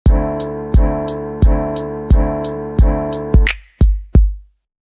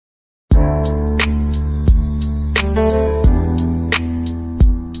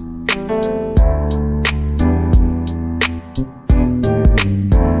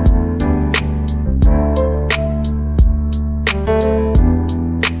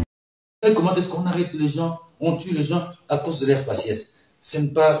Comment est-ce qu'on arrête les gens, on tue les gens à cause de leur faciès? Ce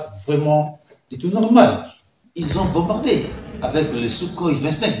n'est pas vraiment du tout normal. Ils ont bombardé avec les Sukhoi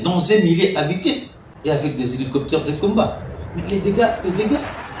 25 dans un milieu habité et avec des hélicoptères de combat. Mais les dégâts,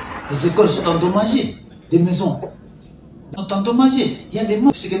 les écoles sont endommagées, des maisons sont endommagées. Il y a des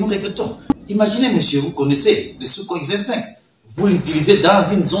morts, c'est ce que nous regrettons. Imaginez, monsieur, vous connaissez le Sukhoi 25, vous l'utilisez dans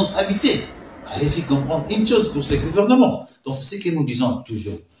une zone habitée. Allez-y comprendre une chose pour ce gouvernement. Donc c'est ce que nous disons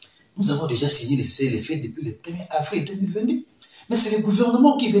toujours. Nous avons déjà signé les faits depuis le 1er avril 2022. Mais c'est le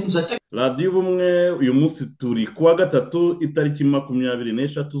gouvernement qui veut nous attaquer. Radio Ubumwe uyu munsi turi kuwa gatatu itariki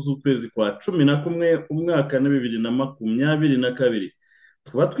 24 z'ukwezi kwa 11 umwaka wa 2022.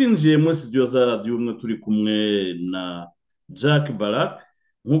 Tukaba twinjiye muri studio za Radio Ubumwe turi kumwe na Jack Barak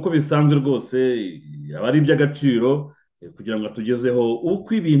nkuko bisanzwe rwose abari iby'agaciro kugira ngo tugezeho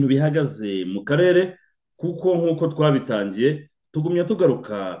uko ibintu bihagaze mu karere kuko nkuko twabitangiye tugumya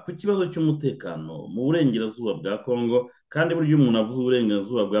tugaruka ku kibazo cy'umutekano mu burengerazuba bwa Congo kandi buryo umuntu avuze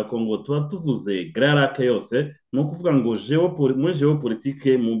uburengerazuba bwa Congo tuba tuvuze grarake yose no kuvuga ngo muri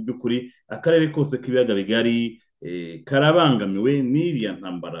geopolitique mu byukuri akarere kose k'ibiyaga bigari karabangamiwe n'iriya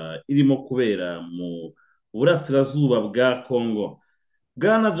ntambara irimo kubera mu burasirazuba bwa Congo.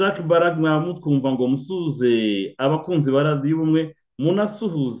 Bwana Jack Barak mwamutwumva ngo musuze abakunzi ba Radio Ubumwe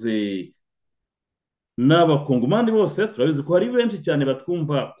munasuhuze n'abakongomani bose turabizi ko hari benshi cyane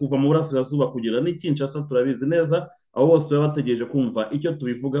batwumva kuva mu burasirazuba kugera n'Kinshasa turabizi neza aho bose baba bategereje kumva icyo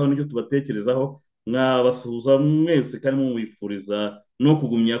tubivugaho n'icyo tubatekerezaho mwabasuhuza mwese kandi mubifuriza no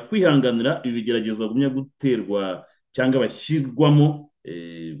kugumya kwihanganira ibi bigeragezwa gumya guterwa cyangwa bashyirwamo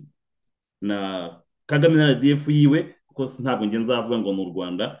na Kagame na RDF yiwe kuko ntabwo nge nzavuga ngo ni u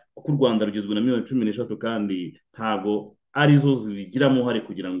Rwanda kuko u Rwanda rugizwe na 13 kandi ntabwo arizo zibigiramo hari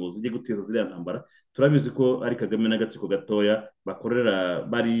kugira ngo zijye guteza ziriya ntambara turabizi ko ari Kagame n'agatsiko gatoya bakorera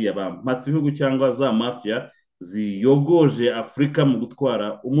bari abampatsi ibihugu cyangwa za mafia ziyogoje Afrika mu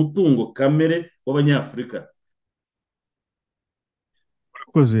gutwara umutungo kamere w'abanyafrika.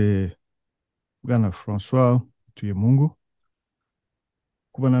 Urakoze Bwana François Tuyemungu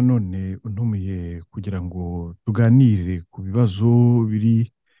kuba nanone untumiye kugira ngo tuganire ku bibazo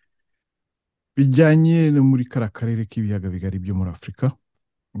bijyanye no muri kara karere k'ibiyaga bigari byo muri Afrika.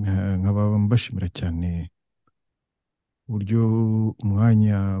 Nkaba mbashimira cyane uburyo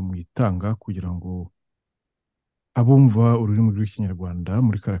umwanya mwitanga kugira ngo abumva ururimi rw'ikinyarwanda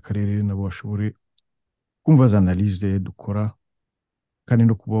muri kara karere nabo bashobore kumva za analyse dukora kandi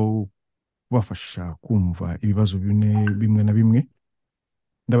no kubafasha kumva ibibazo bimwe na bimwe.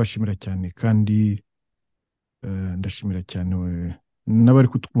 Ndabashimira cyane kandi ndashimira cyane n'abari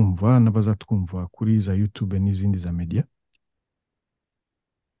kutwumva n'abazatwumva kuri za YouTube n'izindi za media.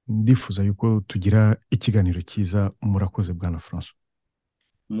 Ndifuza yuko tugira ikiganiro cyiza. Murakoze Bwana François.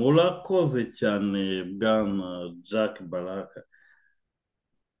 Murakoze cyane Bwana Jack Barak.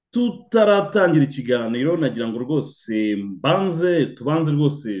 Tutaratangira ikiganiro nagira ngo rwose tubanze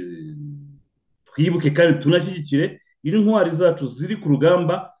rwose twibuke kandi tunashyigikire intwari zacu ziri ku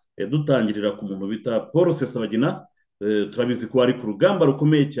rugamba dutangirira ku muntu bita Paul Rusesabagina. Turabizi ko ari ku rugamba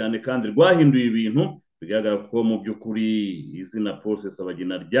rukomeye cyane kandi rwahinduye ibintu bigaragara ko mu by'ukuri izina Paul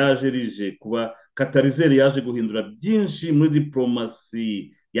Rusesabagina ryaje rije kuba katalizeri yaje guhindura byinshi muri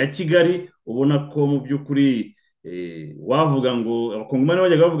diplomasi ya Kigali. Ubona ko mu by'ukuri wavuga ngo abakongomani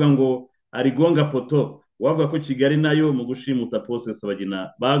bajyaga bavuga ngo arigonga poto, wavuga ko Kigali nayo mu gushimuta Paul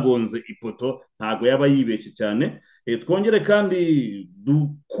Rusesabagina bagonze ipoto ntago yaba yibeshye cyane. Twongere kandi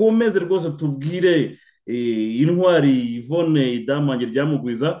dukomeze rwose tubwire intwari Yvonne Idamange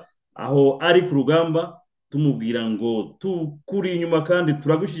ryamugwiza aho ari ku rugamba tumubwira ngo tukuri inyuma kandi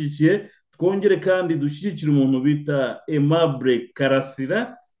turagushyigikiye. Twongere kandi dushyigikire umuntu bita Aimable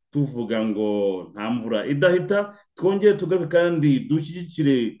Karasira tuvuga ngo nta mvura idahita. Twongere tugaruke kandi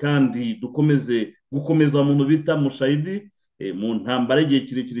dushyigikire kandi dukomeze gukomeza umuntu bita Mushayidi mu ntambara igihe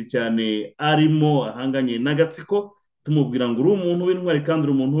kirekire cyane arimo ahanganye n'agatsiko tumubwira ngo uri umuntu w'intwari kandi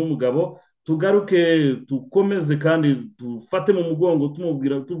uri umuntu w'umugabo. Tugaruke tukomeze kandi dufate mu mugongo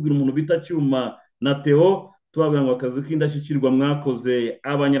tubwira umuntu bita Cyuma na Theo tubabwira ngo akazi k'indashyikirwa mwakoze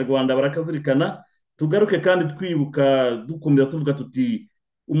abanyarwanda barakazirikana. Tugaruke kandi twibuka dukomeza tuvuga tuti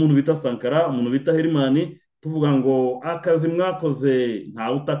umuntu bita Sankara, umuntu bita Herimani, tuvuga ngo akazi mwakoze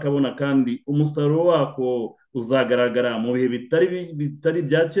ntawe utakabona kandi umusaruro wako uzagaragara mu bihe bitari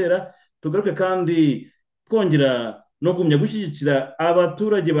bya kera. Tugaruke kandi twongera no gumya gushyigikira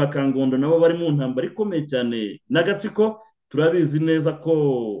abaturage ba Kangondo nabo bari mu ntambara ikomeye cyane n'agatsiko. Turabizi neza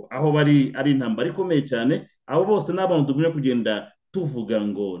ko aho bari ari intambara ikomeye cyane, abo bose n'abantu tugumye kugenda tuvuga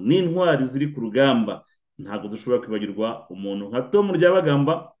ngo ni intwari ziri ku rugamba. Ntabwo dushobora kwibagirwa umuntu nka Tom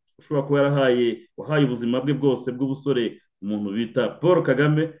Ryabagamba ushobora kuba wahaye ubuzima bwe bwose bw'ubusore umuntu bita Paul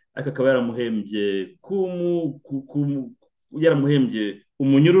Kagame, ariko akaba yaramuhembye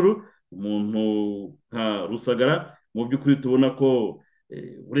umunyururu. Umuntu nka Rusagara mu by'ukuri tubona ko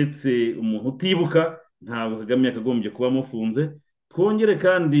uretse umuntu utibuka ntabwo Kagame yakagombye kuba amufunze. Twongere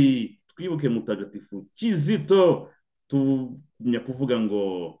kandi twibuke mutagatifu Kizito, tumenya kuvuga ngo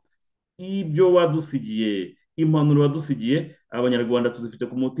ibyo wadusigiye, impanuro wadusigiye abanyarwanda tuzifite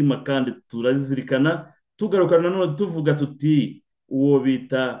ku mutima kandi turazizirikana. Tugarukana nanone tuvuga tuti uwo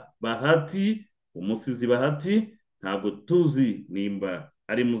bita Bahati, umusizi Bahati, ntabwo tuzi nimba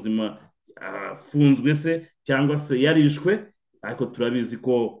ari muzima afunzwe se cyangwa se yarishwe, ariko turabizi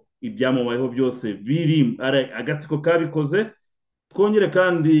ko ibyamubayeho byose biri agatsiko kabikoze. Twongere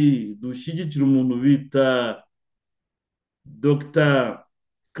kandi dushyigikira umuntu bita Dr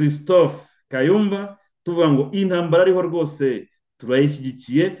Christophe Kayumba, tuvuga ngo intambara ariho rwose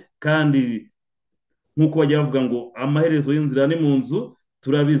turayishyigikiye, kandi nk'uko bajya bavuga ngo amaherezo y'inzira ni mu nzu.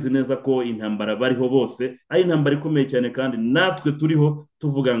 Turabizi neza ko intambara bariho bose ari intambara ikomeye cyane, kandi natwe turiho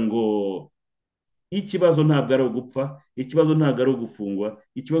tuvuga ngo ikibazo ntabwo ari ugupfa, ikibazo ntabwo ari ugufungwa,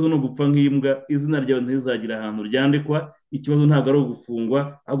 ikibazo ni ugupfa nk'imbwa izina ryawe ntizagira ahantu ryandikwa. Ikibazo ntabwo ari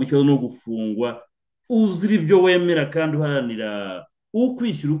ugufungwa, ahubwo ikibazo ni ugufungwa uzira ibyo wemera kandi uharanira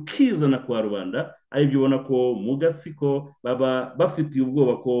ukwishyura ukizana kwa rubanda. Aribyo ubona ko mu gatsiko baba bafitiye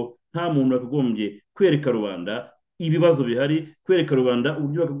ubwoba ko nta muntu wakagombye kwereka rubanda ibibazo bihari, kwereka rubanda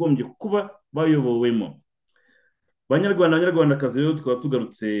uburyo bakagombye kuba bayobowemo. Banyarwanda, banyarwandakazi, rero tukaba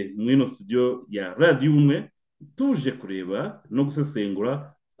tugarutse muri ino studio ya Radio Ubumwe tuje kureba no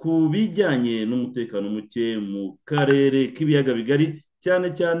gusesengura ku bijyanye n'umutekano muke mu karere k'ibiyaga bigari,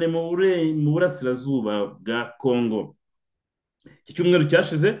 cyane cyane mu burasirazuba bwa Congo. Iki cyumweru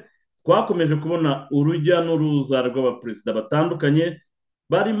cyashize twakomeje kubona urujya n'uruza rw'abaperezida batandukanye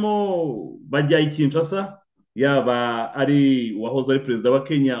barimo bajya i Kinshasa, yaba ari uwahoze ari perezida wa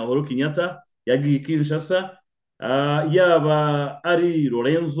Kenya Uhuru Kenyatta yagiye i Kinshasa, yaba ari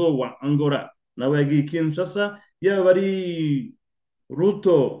Lorenzo wa Angola nawe yagiye i Kinshasa, yaba ari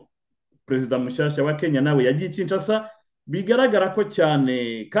Ruto perezida mushyashya wa Kenya nawe yagiye i Kinshasa. Bigaragara ko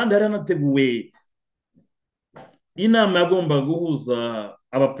cyane kandi hari hanateguwe inama yagomba guhuza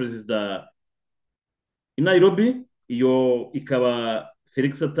abaperezida i Nairobi. Iyo ikaba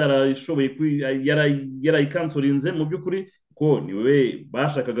Felix atarashoboye yarayikansorinze mu by'ukuri ko niwe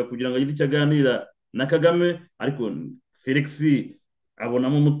bashakaga kugira ngo agire icyo aganira na Kagame, ariko Felix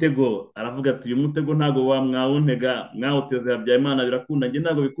abonamo umutego, aravuga ati uyu mutego ntabwo mwawuntega, mwawuteze Habyarimana birakunda, njye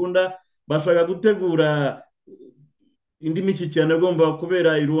ntabwo bikunda. Bashaka gutegura indi mishyikirano igomba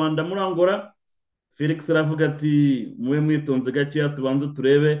kubera i Rwanda muri Angola. Felix aravuga ati mube mwitonze gakeya tubanze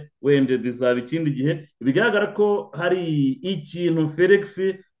turebe, wenda bizaba ikindi gihe. Bigaragara ko hari ikintu Felix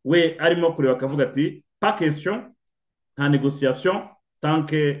we arimo kureba, akavuga ati pas question, nta négociation tant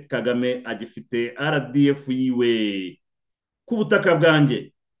que Kagame agifite RDF yiwe ku butaka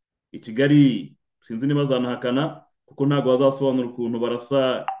bwanjye. I Kigali sinzi niba azanahakana kuko ntabwo bazasobanura ukuntu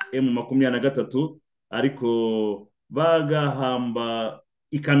barasa M23 ariko bagahamba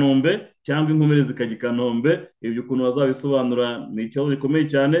i Kanombe cyangwa inkomere zikajya i Kanombe. Ibyo ukuntu bazabisobanura ni ikibazo gikomeye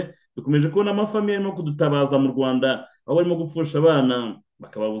cyane. Dukomeje kubona amafamiye no kudutabaza mu Rwanda, aho barimo gupfusha abana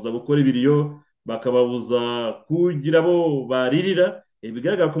bakababuza gukora ibiriyo, bakababuza kugira abo baririra.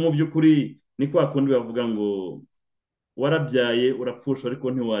 Bigaragara ko mu by'ukuri ni kwa kundi bavuga ngo warabyaye urapfusha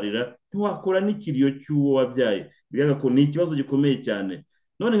ariko ntiwarira, ntiwakora n'ikiriyo cy'uwo wabyaye. Bigaragara ko ni ikibazo gikomeye cyane.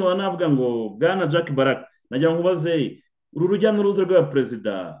 None nkaba navuga ngo bwana Jack Barak, nagira ngo ubaze uru rujya n'uruza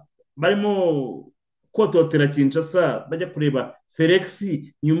rw'abaperezida barimo kototera Kinshasa bajya kureba Felix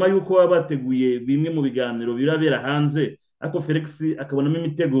nyuma y'uko baba bateguye bimwe mu biganiro birabera hanze, ariko Felix akabonamo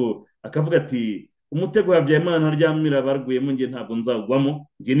imitego, akavuga ati umutego Habyarimana aryamira barwuyemo njye ntabwo nzagwamo.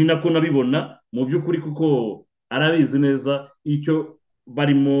 Njye ni nako nabibona mu by'ukuri, kuko arabizi neza icyo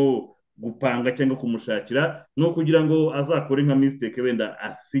barimo gupanga cyangwa kumushakira no kugira ngo azakore nka mistake, wenda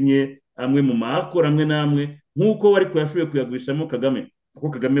asinye amwe mu makora amwe n'amwe nk'uko wari kuyashoboye kuyagurishamo Kagame, kuko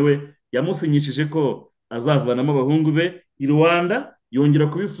Kagame we yamusinyishije ko azavanamo abahungu be i Rwanda, yongera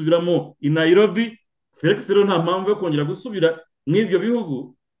kubisubiramo i Nairobi. Felix rero nta mpamvu yo kongera gusubira muri ibyo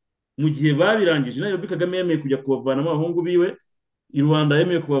bihugu mu gihe babirangije. Nairobi Kagame yemeye kujya kubavanamo abahungu biwe, i Rwanda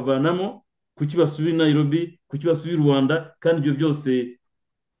yemeye kubavanamo. Kuki basubira i Nairobi, kuki basubira i Rwanda? Kandi ibyo byose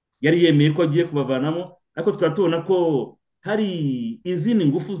yari yemeye ko agiye kubavanamo. ariko tukaba tubona ko hari izindi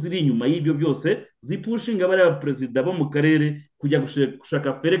ngufu ziri inyuma y'ibyo byose zipushinga bariya perezida bo mu karere kujya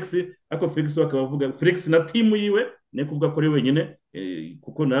gushaka Felix, ariko Felix we akaba avuga Felix na timu yiwe ni kuvuga ko ari wenyine,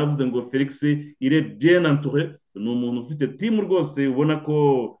 kuko navuze ngo Felix ire bien entouré, ni umuntu ufite timu rwose ubona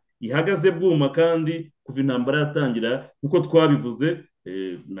ko ihagaze bwuma, kandi kuva intambara yatangira kuko twabivuze,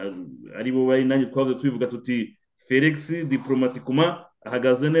 ari bo bari nanjye twavuze tubivuga tuti Felix diplomatikuma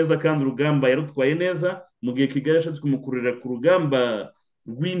ahagaze neza kandi urugamba yarutwaye neza, mu gihe Kigali yashatse kumukurira ku rugamba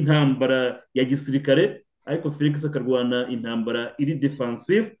rw'intambara ya gisirikare, ariko Felix akarwana intambara iri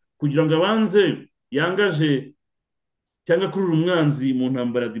defensive kugira ngo abanze yangaje cyangwa akurura umwanzi mu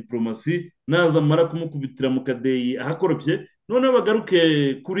ntambara ya diplomasi, naza amara kumukubitira mu kadeyi ahakoropye, noneho bagaruke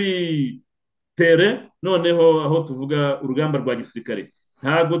kuri tere, noneho aho tuvuga urugamba rwa gisirikare.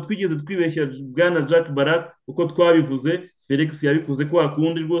 Ntabwo twigeze twibeshya bwana Jack Barak uko twabivuze, Felix yabikuze ko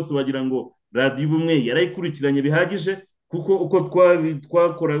hakundi rwose wagira ngo radiyo Ubumwe yarayikurikiranye bihagije, kuko uko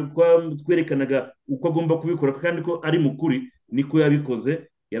twerekanaga uko agomba kubikora kandi ko ari mukuri niko yabikoze.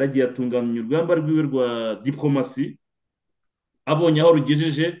 Yaragiye atunganya urugamba rwiwe rwa diplomasi, abonye aho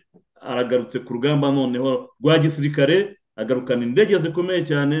rugejeje aragarutse ku rugamba noneho rwa gisirikare, agarukana indege zikomeye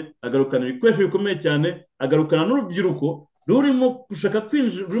cyane, agarukana ibikoresho bikomeye cyane, agarukana n'urubyiruko rurimo gushaka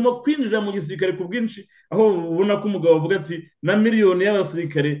kwinjira mu gisirikare ku bwinshi, aho ubona ko umugabo avuga ati na miliyoni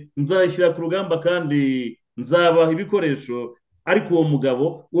y'abasirikare nzayishyira ku rugamba kandi nzabaha ibikoresho, ariko uwo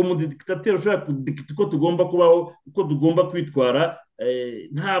mugabo, uwo mudikitateri ushaka kudikita uko tugomba kubaho, uko tugomba kwitwara,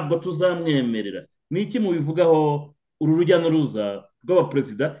 ntabwo tuzamwemerera. Ni iki mubivugaho uru rujya n'uruza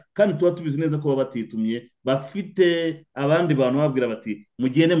rw'abaperezida, kandi tuba tubizi neza ko baba batitumye, bafite abandi bantu babwira bati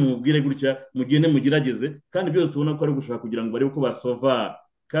mugende mumubwire gutya, mugende mugerageze, kandi byose tubona ko ari gushaka kugira ngo barebe ko basova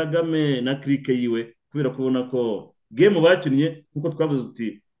Kagame na clique yiwe, kubera ko ubona ko game bakinnye nkuko twavuze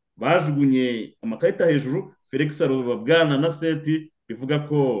tuti bajugunye amakarita hejuru, Felix aroba bwana na seti, bivuga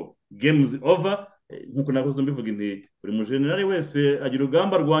ko games over, nkuko nakoze mbivuga nti buri mujenerali wese agira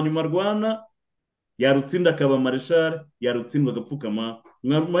urugamba rwa nyuma rwana, yarutsinda akaba marshal, yarutsindwa agapfukama.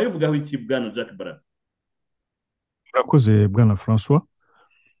 Mwari bivugaho iki bwana Jack Barak? Urakoze bwana François.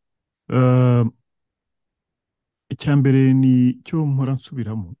 Icyambere ni cyo mpora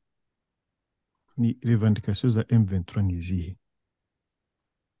nsubiramo, ni revendication za M23 nizihe.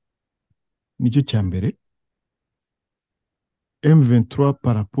 Nicyo cyambere, M23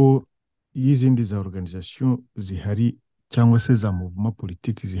 par rapport y'izindi za organisation zihari cyangwa se za mouvement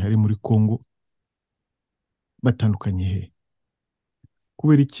politique zihari muri Congo batandukanye he.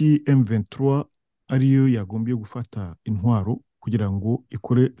 Kubera iki M23 ariyo yagombye gufata intwaro kugira ngo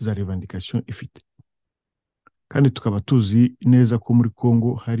ikore za revendication ifite, kandi tukaba tuzi neza ko muri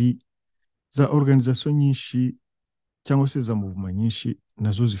Congo hari za organisation nyinshi cyangwa se za mouvement nyinshi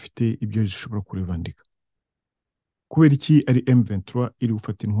nazo zifite ibyo zishobora kurevandika. Kubera iki ari M23 iri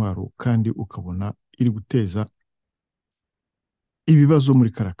gufata intwaro kandi ukabona iri guteza ibibazo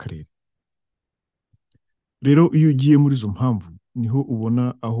muri karakarere? Rero iyo ugiye muri zo mpamvu niho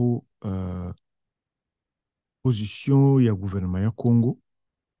ubona aho position ya guverinoma ya Congo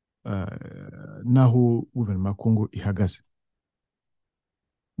naho guverinoma ya Congo ihagaze.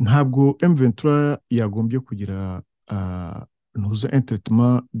 Ntabwo M23 yagombye kugira ntuza un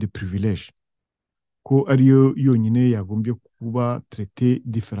traitement de privilège, ko ariyo yonyine yagombye kuba traité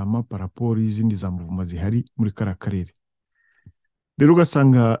différemment par rapport y'izindi za mouvement zihari muri karakarere. Rero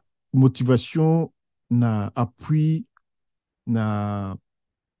ugasanga motivation na appui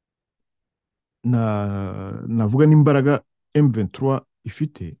navuga n'imbaraga M23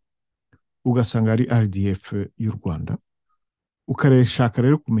 ifite, ugasanga ari RDF y'u Rwanda. Ukareshaka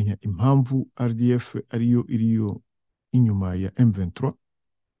rero kumenya impamvu RDF ariyo iriyo inyuma ya M23,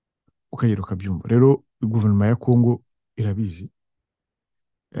 ukagera ukabyumva. Rero guverinoma ya Congo irabizi,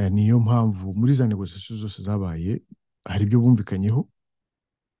 niyo mpamvu muri za negociation zose zabaye hari ibyo bumvikanyeho,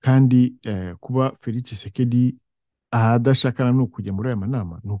 kandi kuba Felix Tshisekedi adashakana no kujya muri aya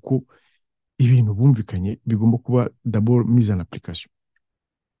manama nuko ibintu bumvikanye bigomba kuba d'abord mise en application.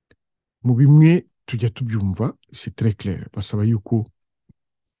 Mu bimwe tujya tubyumva, c'est très clair, basaba yuko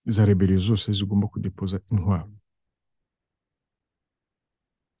za rebellion zose zigomba kudepoza intwaro.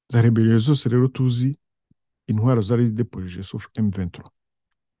 Za rebellion zose rero tuzi intwaro zari zidepoje sauf M23.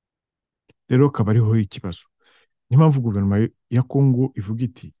 Rero akaba ariho ikibazo. Ni mpamvu guverinoma ya Congo ivuga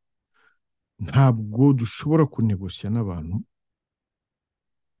iti ntabwo dushobora kunegosya n'abantu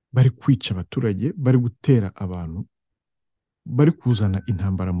bari kwica abaturage, bari gutera abantu, bari kuzana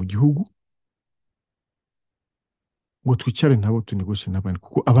intambara mu gihugu, ngo twicare nabo tunegosye n'abandi,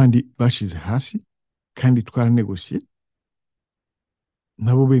 kuko abandi bashize hasi kandi twaranegosye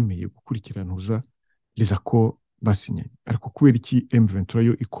nabo bemeye gukurikiranuza les accords basinyanye ariko kubera iki M23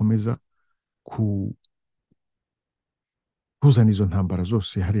 yo ikomeza kuzana izo ntambara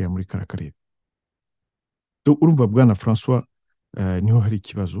zose hariya muri kara karere. Urumva bwana François, niho hari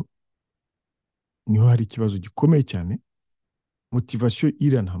ikibazo gikomeye cyane. Motivation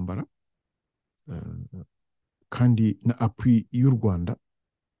y'iriya ntambara kandi na appui y'u Rwanda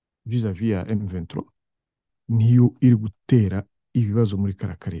vis-à-vis ya M23 niyo iri gutera ibibazo muri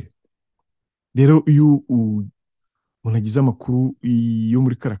kara karere. Rero iyo umuntu agize amakuru yo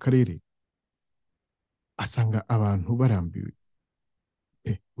muri kara karere asanga abantu barambiwe.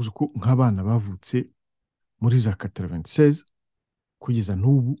 Uzi ko nk'abana bavutse muri za 96 kugeza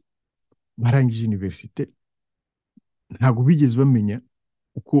n'ubu barangije universite ntabwo bigeze bamenya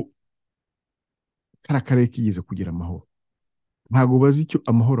uko kara karere kigeze kugira amahoro. Ntabwo bazi icyo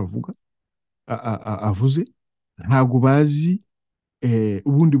amahoro avuze, ntabwo bazi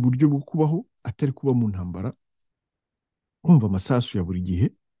ubundi buryo bwo kubaho atari kuba mu ntambara, kumva amasasu ya buri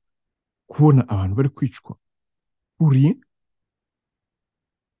gihe, kubona abantu bari kwicwa uriye,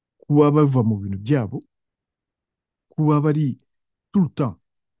 kuba bava mu bintu byabo, kuba bari tout le temps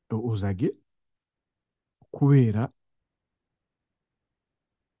aux aguets kubera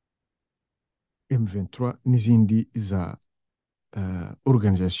M23 n'izindi za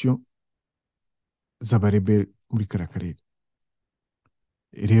organisation z'abarebere muri kara karere.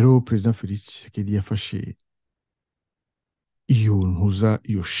 Rero President Felix Tshisekedi yafashe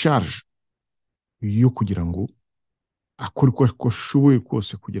iyo charge yo kugira ngo akore uko ashoboye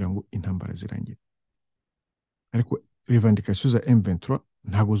kose kugira ngo intambara zirangire. Ariko revendication za M23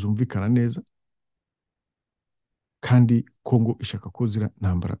 ntabwo zumvikana neza kandi Congo ishaka ko zira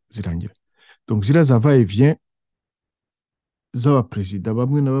ntambara zirangira. Donc zira za va et vient z'aba president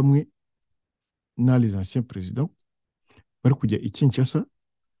bamwe na bamwe na les anciens présidents bari kujya i Kinshasa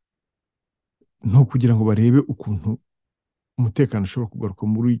no kugira ngo barebe ukuntu umutekano ushobora kugaruka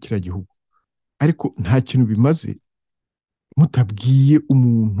muri kiriya gihugu. Ariko nta kintu bimaze mutabwiye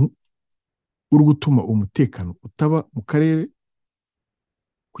umuntu uri gutuma umutekano utaba mu karere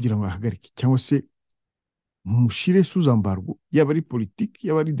kugira ngo ahagarike, cyangwa se mushire sous embargo, yaba ari politique,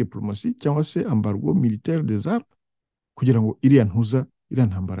 yaba ari diplomatie, cyangwa se embargo militaire des armes kugira ngo iriya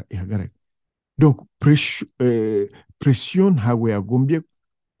ntambara ihagarare. Donc pression ntabwo yagombye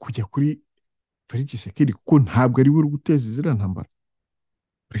kujya kuri Felix Tshisekedi kuko ntabwo ari we uri guteza ziriya ntambara.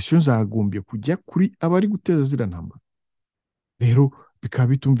 Pression zagombye kujya kuri abari guteza ziriya ntambara. Rero bikaba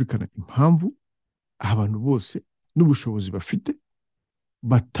bitumvikana impamvu abantu bose n'ubushobozi bafite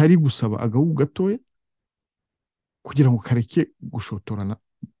batari gusaba agahugu gatoya kugira ngo kareke gushotorana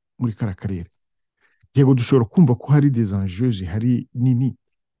muri kara karere. Yego dushobora kumva ko hari des enjeux zihari nini,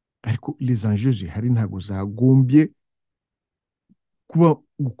 ariko les enjeux zihari ntabwo zagombye kuba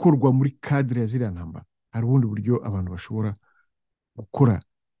gukorwa muri cadre ya ziriya ntambara. Hari ubundi buryo abantu bashobora gukora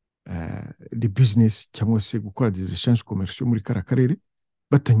de business cyangwa se gukora des échanges commerciaux muri kara karere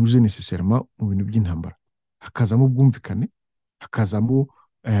batanyuze nécessairement mu bintu by'intambara. Hakazamo ubwumvikane, hakazamo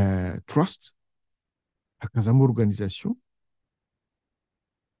trust, hakazamo organisation,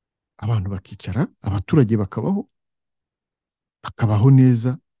 abantu bakicara, abaturage bakabaho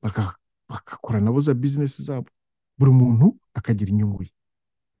neza, bakakora nabo za business zabo, buri muntu akagira inyungu ye.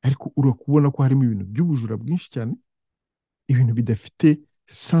 Ariko urakubona ko harimo ibintu by'ubujura bwinshi cyane, ibintu bidafite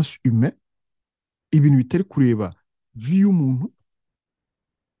sens humain, ibintu bitari kureba vie y'umuntu.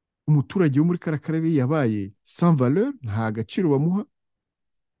 Umuturage wo muri kara karere yabaye sans valeur, nta gaciro bamuha.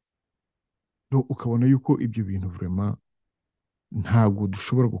 Ukabona yuko ibyo bintu vraiment ntabwo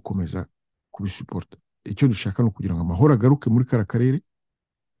dushobora gukomeza kubisupport. Icyo dushaka no kugira ngo amahoro agaruke muri kara karere,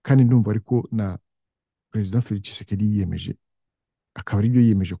 kandi ndumva ariko na President Felix Tshisekedi yiyemeje, akaba ari byo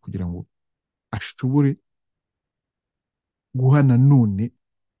yiyemeje kugira ngo ashobore guha nanone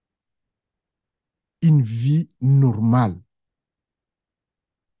une vie normale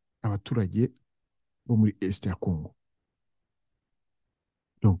abaturage bo muri Est ya Congo.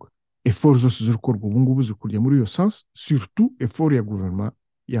 Donc effort zose ziri gukorwa ubu ngubu ziri kujya muri iyo sens, surtout effort ya gouvernement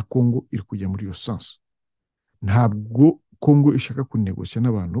ya Congo iri kujya muri iyo sens. Ntabwo Congo ishaka kunegosya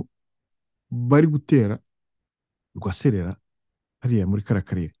n'abantu bari gutera rwaserera hariya muri kara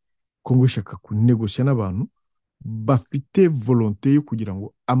karere. Congo ishaka kunegosya n'abantu bafite volonté yo kugira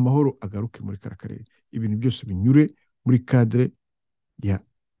ngo amahoro agaruke muri kara karere, ibintu byose binyure muri cadre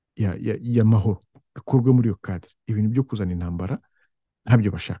ya mahoro, bikorwe muri iyo cadre. Ibintu byo kuzana intambara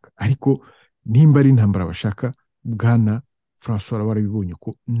ntabyo bashaka. Ariko nimba ari intambara bashaka, bwana François barabibonye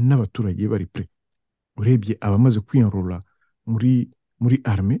ko n'abaturage bari pre. Urebye abamaze kwiyarura muri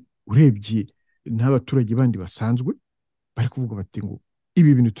armée, urebye n'abaturage bandi basanzwe bari kuvuga bati ngo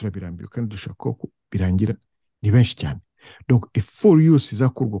ibi bintu turabirambiwe kandi dushaka ko birangira ni benshi cyane. Donc effort yose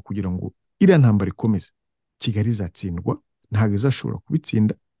izakorwa kugira ngo iriya ntambara ikomeze, Kigali izatsindwa, ntabwo izashobora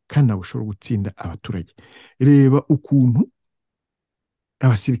kubitsinda kandi ntabwo ishobora gutsinda abaturage. Reba ukuntu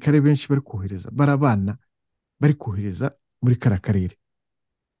abasirikare benshi bari kohereza barabana, bari kohereza muri kara karere,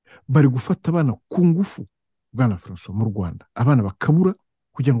 bari gufata abana ku ngufu, bwana François, mu Rwanda abana bakabura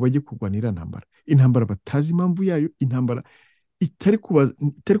kugira ngo bajye kurwanira intambara, intambara batazi impamvu yayo, intambara itari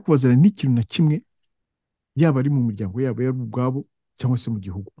kubazana n'ikintu na kimwe, yaba ari mu miryango yabo yari ubwabo cyangwa se mu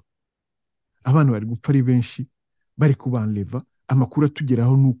gihugu. Abana bari gupfa ari benshi, bari kubanleva. Amakuru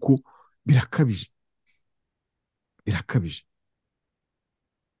atugeraho nuko birakabije, birakabije,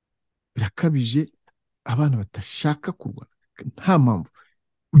 birakabije. Abana batashaka kurwana nta mpamvu.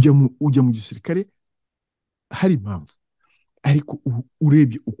 Ujya mu gisirikare hari impamvu, ariko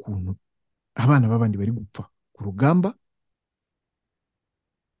urebye ukuntu abana b'abandi bari gupfa ku rugamba,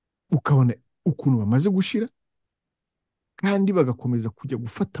 ukabona ukuntu bamaze gushira, kandi bagakomeza kujya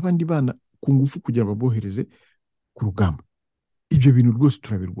gufata abandi bana ku ngufu kugira ngo babohereze ku rugamba. Ibyo bintu rwose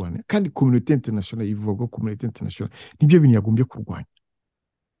turabirwanya, kandi community international ivuga ko community international nibyo bintu yagombye kurwanya.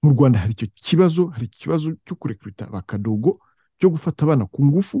 Mu Rwanda hari ikibazo cyo kurekrita bakadogo, cyo gufata abana ku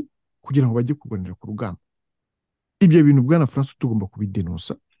ngufu kugira ngo bajye kurwanira ku rugamba. Ibyo bintu bwana France tugomba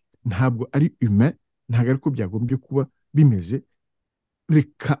kubidenonsa, ntabwo ari humain, ntabwo ariko byagombye kuba bimeze.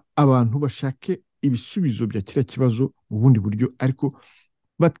 Reka abantu bashake ibisubizo bya kiriya kibazo mu bundi buryo, ariko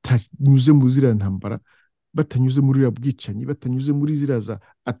batanyuze mu ziriya ntambara, batanyuze muri uriya bwicanyi, batanyuze muri ziriya za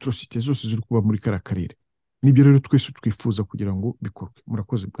atrocité zose ziri kuba muri kara karere. Nibyo rero twese twifuza kugira ngo bikorwe.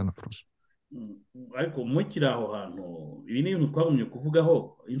 Murakoze bwana France. Ariko mukiri aho hantu, ibi ni ibintu twagumye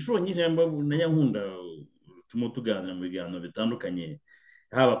kuvugaho inshuro nyinshi, na nyankunda turimo tuganira mu biganiro bitandukanye,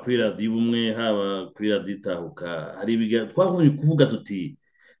 haba kuri radiyo Ubumwe, haba kuri radiyo Itahuka. Hari twagumye kuvuga tuti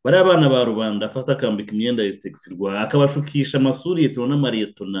bariya abana ba rubanda afata akambika imyenda ya texirwa, akabashukisha amasuriyeto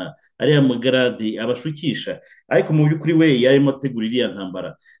n'amariyetona, ariya magaradi abashukisha, ariko mu by'ukuri we yarimo ategura iriya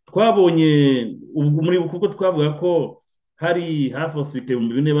ntambara. Twabonye muri kuko twavuga ko hari hafi abasirikare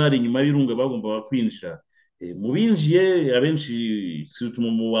 4,000 bari inyuma y'irunga bagombaga kwinjira. Mu binjiye abenshi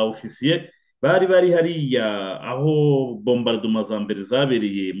mu ba ofisiye bari hariya aho bombardement za mbere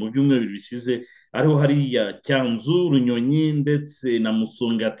zabereye mu byumweru bishize, ariho hariya Cyanzu, Runyonyi ndetse na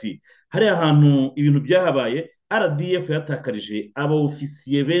Musongati. Hariya hantu ibintu byahabaye, RDF yatakarije aba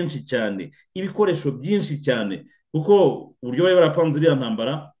ofisiye benshi cyane, ibikoresho byinshi cyane, kuko uburyo bari barapanze iriya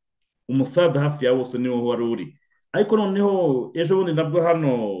ntambara, umusada hafi ya wose niho wari uri. Ariko noneho ejo bundi nabwo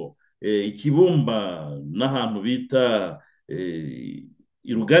hano Ikibumba n'ahantu bita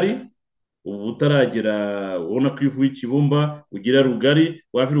Irugari, ubu utaragera ubona ko ivu y'Ikibumba ugira Rugari,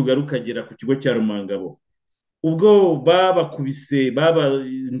 wava Rugari ukagera ku kigo cya Rumangabo. Ubwo babakubise,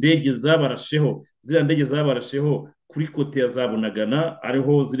 indege zabarasheho, ziriya ndege zabarasheho kuri kote ya za Bunagana,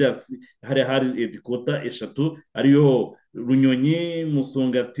 ariho ziriya hari edikota 3, ariyo Runyonyi,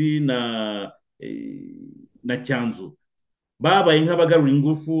 Musongati na Cyanzu. Babaye nk'abagarura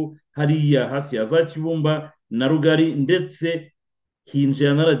ingufu hariya hafi ya za Kibumba na Rugari, ndetse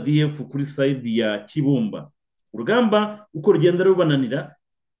hinjira na RDF kuri side ya Kibumba. Urugamba uko rugenda rubananira,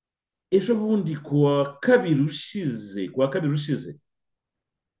 ejo bundi kuwa kabiri ushize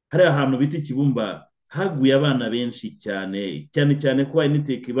hari ahantu bita Kibumba haguye abana benshi cyane cyane ko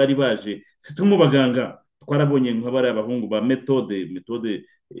NTAMUSHYIKIRANO bari baje, situmu baganga. Twarabonye nk'abari abahungu ba metode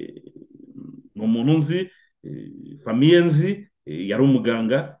mu muntu nzi, famiye nzi, yari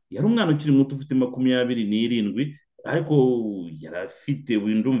umuganga, yari umwana ukiri muto ufite 27, ariko yarafite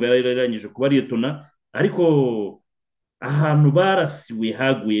windumva yararangije kuba liyetona. Ariko ahantu barasiwe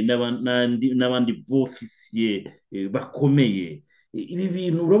haguye n'abandi bofisiye bakomeye. Ibi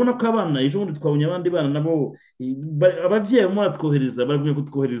bintu urabona ko abana, ejo bundi twabonye abandi bana nabo, ababyeyi barimo batwohereza, barimo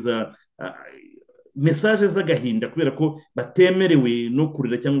kutwohereza mesaje z'agahinda kubera ko batemerewe no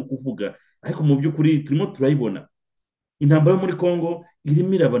kurira cyangwa kuvuga. Ariko mu by'ukuri turimo turayibona, intambara yo muri Congo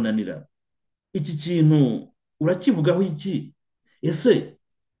irimo irabananira. Iki kintu urakivugaho iki? Ese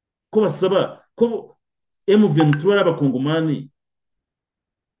ko basaba ko M23 ari abakongomani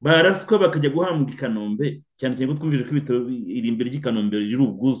baraswa bakajya guhambwa i Kanombe, cyane cyane ko twumvise ko ibitaro iri imbere ry'i Kanombe riri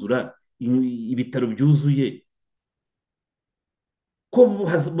ubwuzura, ibitaro byuzuye, ko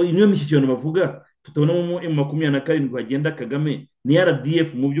niyo mishyikirano bavuga tutabonamo M27 hagenda Kagame ni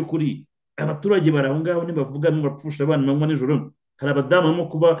RDF. Mu by'ukuri abaturage bari aho ngaho ntibavuga, n'abapfusha abana manywa nijoro, hari abadamu barimo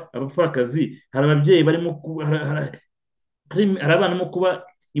kuba abapfakazi, hari ababyeyi barimo kuba, hari abana barimo kuba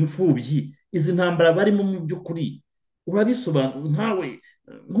imfubyi. Izi ntambara barimo mu by'ukuri urabisobanura nkawe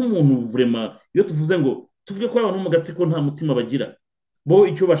nk'umuntu vrema, iyo tuvuze ngo tuvuge ko abantu mu gatsiko nta mutima bagira, bo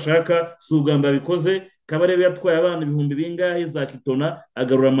icyo bashaka si ubwa mbere babikoze. Kabarebe yatwaye abana ibihumbi bingahe za kitona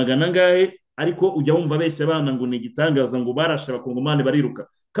agarura magana angahe, ariko ujya wumva abeshya abana ngo ni igitangaza ngo barashe abakongomani bariruka.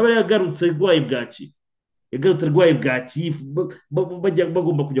 Kabarebe yagarutse arwaye bwaki, yagarutse arwaye bwaki,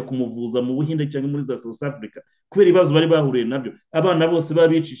 bagomba kujya kumuvuza mu Buhinde cyangwa muri za South Africa kubera ibibazo bari bahuriye nabyo. Abana bose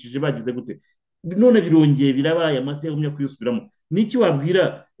babicishije bagize gute, none birongeye birabaye amata yagumye kwisubiramo. Niki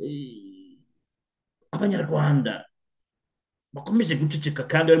wabwira abanyarwanda bakomeje guceceka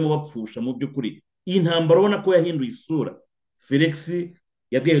kandi barimo bapfusha? Mu by'ukuri iyi ntambara ubona ko yahinduye isura. Felix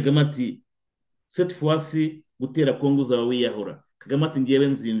yabwiye Kagame ati cette fois-ci gutera Kongo uzaba wiyahura. Kagame ati ngewe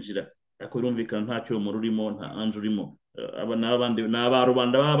nzinjira, ariko birumvikana nta cyomoro urimo, nta anje urimo, aba n'abandi ni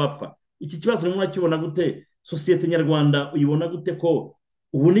abarubanda baba bapfa. Iki kibazo urimo urakibona gute? Sosiyete nyarwanda uyibona gute ko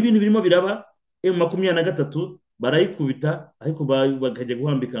ubu n'ibintu birimo biraba? M23 barayikubita, ariko bakajya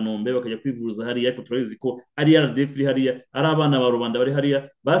guhambika nombe, bakajya kwivuza hariya, ariko turabizi ko ari RDF iri hariya, ari abana ba rubanda bari hariya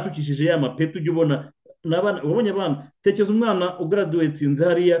bashukishije ya mapetu. Ujya ubona n'abana, ubonye abana, tekereza umwana ugraduatinze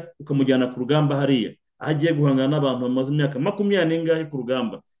hariya ukamujyana ku rugamba hariya, aho agiye guhangana n'abantu bamaze imyaka 20 n'ingahe ku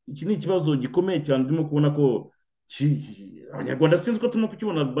rugamba. Iki ni ikibazo gikomeye cyane turimo kubona ko abanyarwanda sinzi ko turimo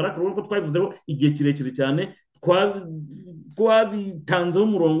kukibona. Baraka urabona ko twabivuzeho igihe kirekire cyane, twabitanzeho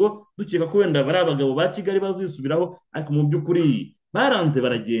umurongo dukeka ko wenda bari abagabo ba Kigali bazisubiraho, ariko mu by'ukuri baranze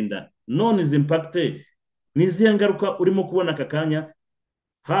baragenda. None izi impakite ni izihe ngaruka urimo kubona aka kanya,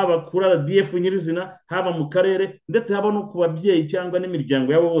 haba kuri RDF nyirizina, haba mu karere, ndetse haba no ku babyeyi cyangwa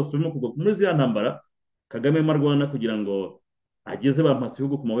n'imiryango yabo bose barimo kugwa muri ziriya ntambara Kagame arimo arwana kugira ngo ageze bampasa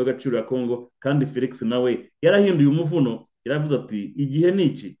ibihugu ku mabuye y'agaciro ya Kongo? Kandi Felix nawe yarahinduye umuvuno, yaravuze ati igihe ni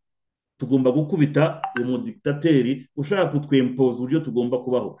iki, tugomba gukubita uyu mudikitateri ushaka kutwempoza uburyo tugomba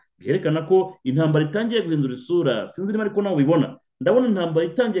kubaho. Byerekana ko intambara itangiye guhindura isura. Sinzi niba ariko nawe ubibona. Ndabona intambara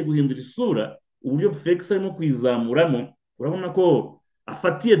itangiye guhindura isura, uburyo Felix arimo kwizamuramo. Urabona ko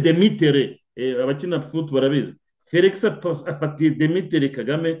afatiye demitere, abakina foot barabizi, Felix afatiye demitere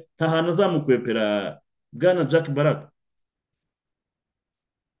Kagame, nta hantu azamukwepera. Bwana Jack Baraka.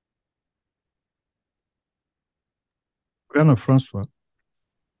 Bwana Francois,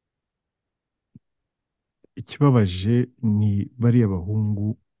 ikibabaje ni bariya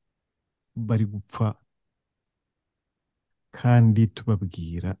bahungu bari gupfa kandi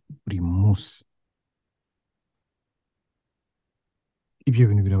tubabwira buri munsi. Ibyo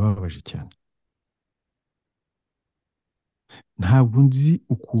bintu birababaje cyane. Ntabwo nzi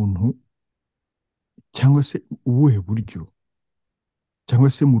ukuntu cyangwa se ubuhe buryo cyangwa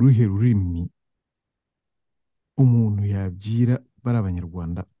se mu ruhe rurimi umuntu yabyira bari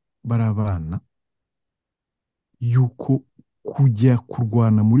abanyarwanda bari abana yuko kujya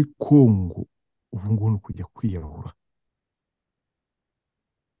kurwana muri Kongo ubu ngubu ni kujya kwiyahura.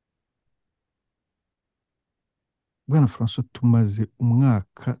 Bwana Francois, tumaze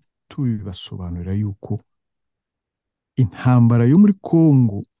umwaka tubibasobanurira yuko intambara yo muri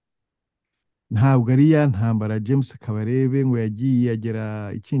Kongo ntabwo ari ya ntambara James Kabarebe ngo yagiye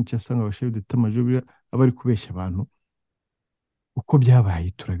agera Kinshasa ngo abashefu d'etat major aba ari kubeshya abantu. Uko byabaye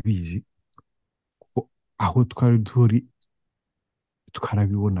turabizi, aho twari duri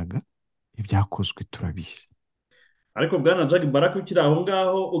twarabibonaga, ibyakozwe turabizi. Ariko Bwana Jack Baraka ukiri aho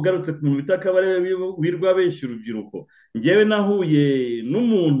ngaho ugarutse ku muntu bita Kabarebe wirwa abeshya urubyiruko, ngewe nahuye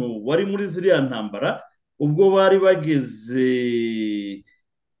n'umuntu wari muri ziriya ntambara ubwo bari bageze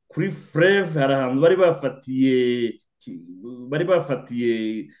kuri Fleuve, hari ahantu bari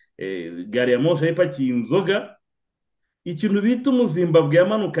bafatiye gari ya moshi ipakiye inzoga. Ikintu bita umuzimbabwe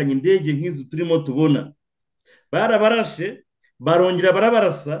yamanukanye indege nk'izi turimo tubona, barabarashe barongera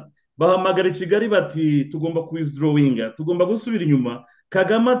barabarasa, bahamagara i Kigali bati tugomba kuwithdrawinga, tugomba gusubira inyuma.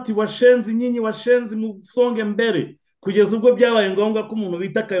 Kagame ati washenze inkinyi, washenze musonge mbere, kugeza ubwo byabaye ngombwa ko umuntu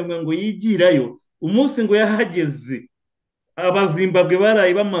bita Kayumba ngo yigirayo. Umunsi ngo yahageze abazimbabwe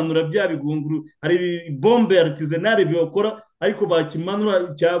baraye bamanura bya bigunguru, hari bombe artisanale bibakora, ariko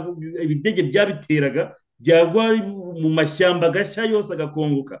bakimanura ibidege byabiteraga byagwa mu mashyamba gashya yose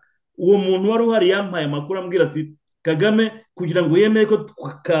agakongoka. Uwo muntu wari uhari yampaye amakuru ambwira ati Kagame kugira ngo yemere ko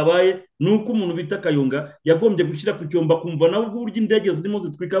kabaye nuko umuntu bita Kayunga yagombye gushyira ku cyomba kumva nawe uburyo indege zirimo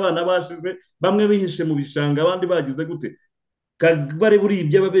zitwika abana bashize, bamwe bihishe mu bishanga, abandi bagize gute. Bari buri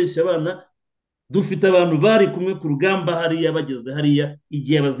ibyo babeshya abana. Dufite abantu bari kumwe ku rugamba hariya, bageze hariya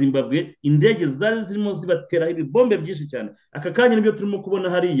igihe abazimbabwe indege zari zirimo zibateraho ibibombe byinshi cyane. Aka kanya nibyo turimo kubona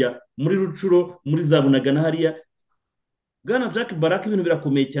hariya muri Rucuro, muri za Bunagana hariya. Bwana Jack Baraka, ibintu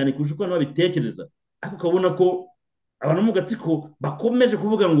birakomeye cyane kurusha uko abantu babitekereza, ariko ukabona ko abantu mu gatsiko bakomeje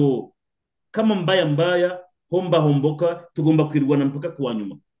kuvuga ngo kama mbaya mbaya homba homboka, tugomba kwirwana mpaka kuwa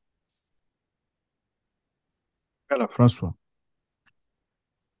nyuma. Bwana Francois,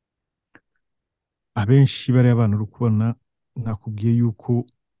 abenshi bariya bana uri kubona nakubwiye yuko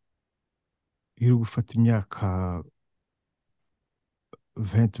iyo uri gufata imyaka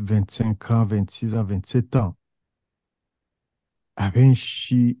 20, 25 ans, 26 ans, 27 ans,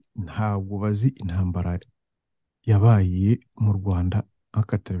 abenshi ntabwo bazi intambara yabaye mu Rwanda en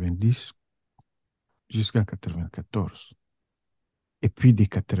 90 jusqu'en 94 et puis de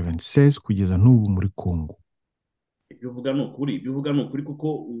 96 kugeza n'ubu muri Congo. ibyo uvuga ni ukuri, ibyo uvuga ni ukuri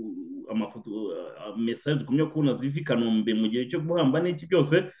kuko amafoto, mesaje dukumye kubona ziva i Kanombe mu gihe cyo guhamba n'iki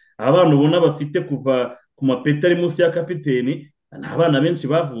byose, abana ubona bafite kuva ku mapeti ari munsi ya kapiteni ni abana benshi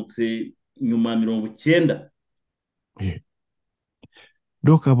bavutse nyuma ya 90. Eh.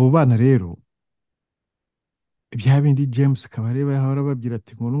 Donc abo bana rero bya bindi James Kabareba yahora babwira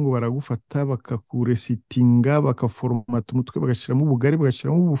ati ngo baragufata bakakuresitinga bakaforomata umutwe bagashyiramo ubugari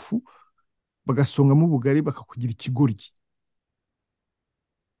bagashyiramo ubufu bagasongamo ubugari bakakugira ikigoryi.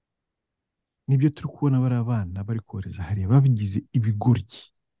 Nibyo turi kubona bari abana bari kohereza hariya babigize ibigoryi,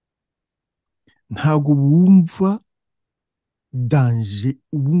 ntabwo bumva danje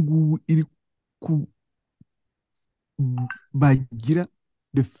ubu ngubu iri ku bagira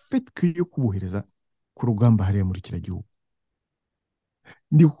le fait que yo kubohereza ku rugamba hariya muri kiriya gihugu.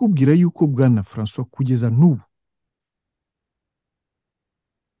 Ndi kukubwira yuko bwana François kugeza n'ubu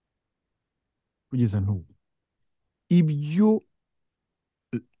ibyo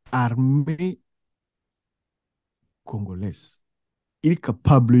armée congolaise iri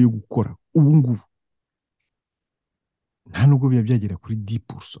capable yo gukora ubu ngubu nta nubwo biba byagera kuri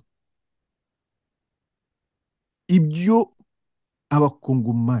 10%. Ibyo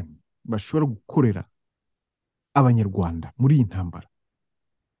abakongomani bashobora gukorera abanyarwanda muri iyi ntambara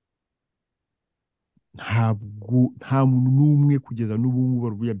ntabwo nta muntu n'umwe kugeza n'ubu ngubu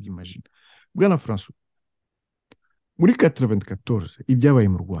wari uyabyimagina. Bwana François, muri 94 ibyabaye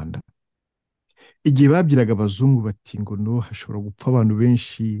mu Rwanda, igihe babyiraga abazungu bati ngo no hashobora gupfa abantu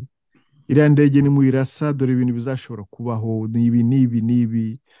benshi, iriya ndege nimuyirasa dore ibintu bizashobora kubaho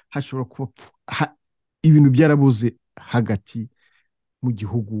n'ibi hashobora kuba ibintu byarabuze hagati mu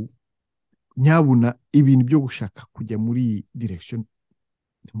gihugu, nyabuna ibintu byo gushaka kujya muri direction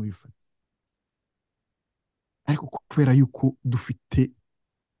ntimubifate. Ariko kubera yuko dufite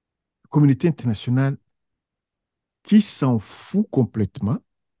communauté internationale qui s'en fout complètement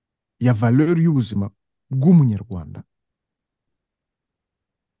ya valeur y'ubuzima bw'umunyarwanda,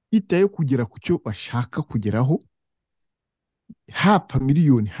 itaye kugera ku cyo bashaka kugeraho, hapfa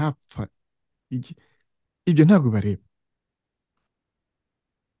miliyoni hapfa ibyo ntabwo bareba.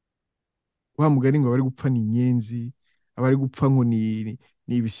 Wa mugani ngo abari gupfa ni inyenzi, abari gupfa ngo ni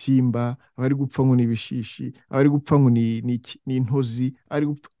ibisimba, abari gupfa ngo ni ibishishi, abari gupfa ngo ni intozi, abari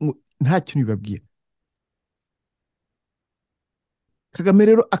gupfa ngo nta kintu bibabwira. Kagame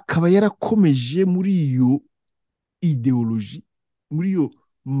rero akaba yarakomeje muri iyo ideoloji, muri iyo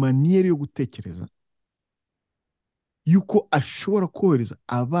maniyeri yo gutekereza yuko ashobora kohereza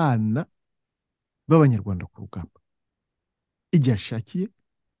abana b'abanyarwanda ku rugamba igihe ashakiye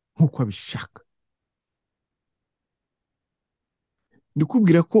nk'uko abishaka.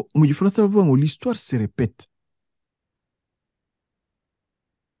 Ndikubwira ko mu gifaransa bavuga ngo l'histoire se répète.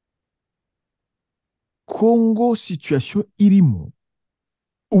 Congo situation irimo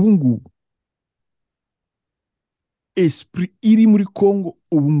ubu ngubu, esprit iri muri Congo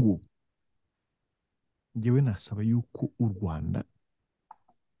ubu ngubu, ngewe nasaba yuko u Rwanda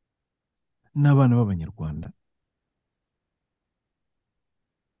n'abana b'abanyarwanda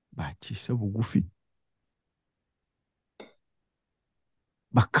bakisha bugufi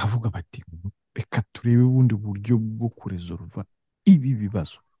bakavuga bati reka turebe ubundi buryo bwo kuresolva ibi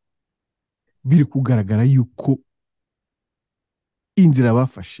bibazo. Biri kugaragara yuko inzira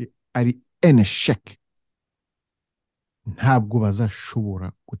bafashe ari échec, ntabwo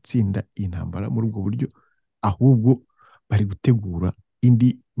bazashobora gutsinda iyi ntambara muri ubwo buryo, ahubwo bari gutegura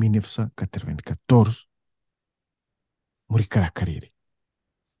indi 1994 muri kariya karere.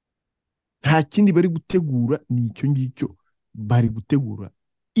 Nta kindi bari gutegura, ni icyo ngicyo bari gutegura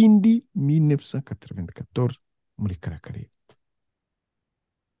indi 1994 muri kariya karere.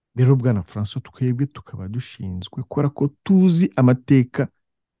 Rero bwana François, twebwe tukaba dushinzwe kubera ko tuzi amateka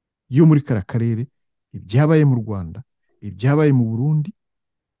yo muri kariya karere, ibyabaye mu Rwanda, ibyabaye mu Burundi,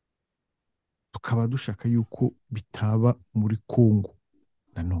 tukaba dushaka yuko bitaba muri Congo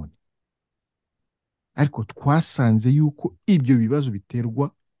nanone. Ariko twasanze yuko ibyo bibazo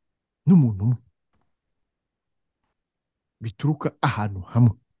biterwa n'umuntu umwe, bituruka ahantu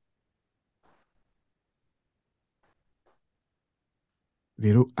hamwe.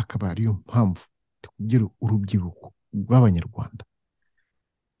 Rero akaba ariyo mpamvu tukubwira urubyiruko rw'abanyarwanda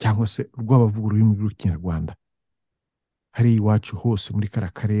cyangwa se rw'abavuga ururimi rw'ikinyarwanda hari iwacu hose muri kara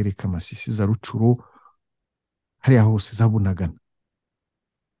karere k'Amasisi za Rucuro hariya hose za Bunagana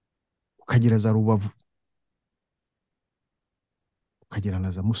ukagera za Rubavu ukagera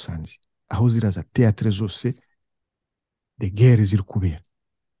na za Musanze aho ziraza teatre zose de guerre ziri kubera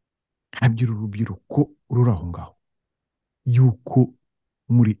habyira urubyiruko ruri aho ngaho yuko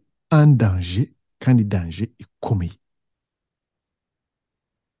muri un danger kandi danger ikomeye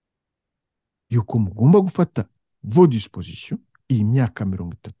yuko mugomba gufata vos dispositions iyi myaka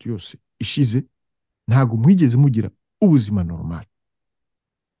 30 yose ishize ntago mwigeze mugira ubuzima normal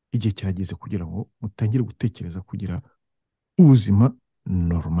igihe kirageze kugira ngo mutangire gutekereza kugira ubuzima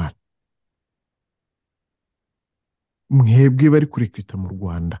normal mwebwe bari kurekrita mu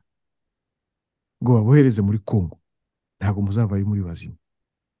Rwanda ngo babohereze muri Congo ntago muzavayo muri bazima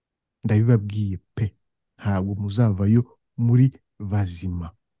ndabibabwiye pe ntago muzavayo muri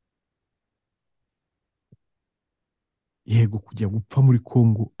bazima yego kujya gupfa muri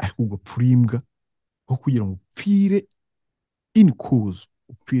Congo ariko ugapfura imbwa aho kugira ngo upfire in cause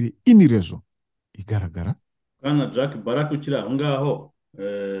upfire in raison igaragara Bwana Jack Barak ukiri aho ngaho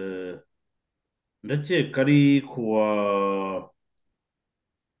ndakeka ari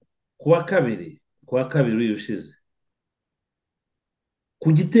kuwa kabiri uyu ushize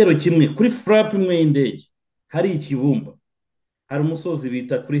ku gitero kimwe kuri flap imwe y'indege hari ikibumba hari umusozi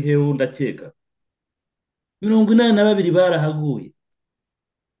bita kuri Hehu ndakeka 82 barahaguye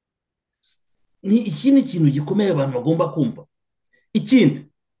ni ikindi kintu gikomeye abantu bagomba kumva ikindi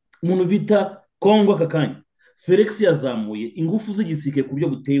umuntu bita Congo aka kanya Felix yazamuye ingufu z'igisike ku buryo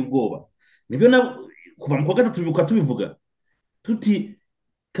buteye ubwoba nibyo kuva mu kwa gatatu bibuka tubivuga tuti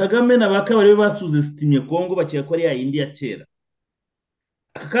Kagame na bakabari basuze sitimye Congo bakeka ko ari ya yindi ya kera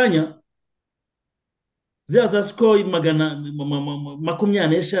aka kanya za score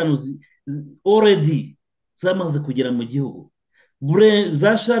 25 already zamaze kugera mu gihugu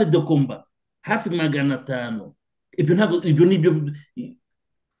za Charles de Combat hafi 500 ibyo nibyo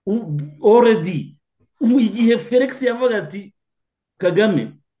already igihe Felix yavuga ati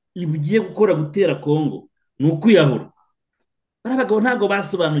Kagame ibugiye gukora gutera Congo ni ukwiyahura barabagabo ntago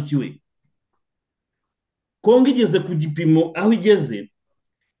basobanukiwe Congo igeze ku gipimo aho igeze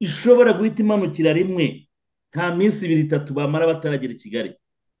ishobora guhita imanukira rimwe nta minsi 2-3 bamara bataragera i Kigali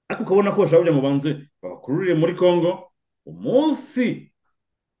ariko ukabona ko bashobora ngo banze bakururire muri Congo umunsi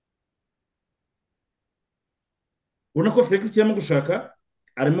ubona ko Felix kirimo gushaka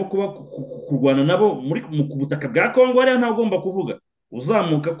arimo kuba kurwana nabo muri ku butaka bwa Congo ariya ntabwo ugomba kuvuga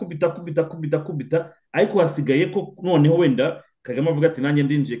uzamuka kubita ariko hasigaye ko noneho wenda Kagame avuga ati nanjye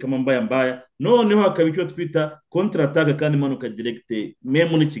ndinjiye kama mbaya noneho hakaba icyo twita contre attaque kandi manuka direct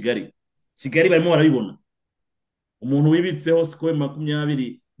meme ni Kigali barimo barabibona umuntu wibitseho score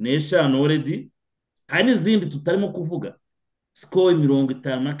 25 already hari n'izindi tutarimo kuvuga score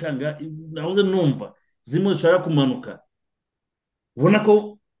 50 nakanga nahoze numva zimwe zishaka kumanuka ubona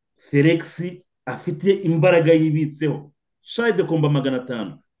ko Felix afite imbaraga yibitseho Charles de Combat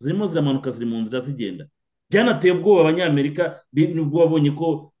 500 zirimo ziramanuka ziri mu nzira zigenda byanateye ubwoba abanyamerika nubwo babonye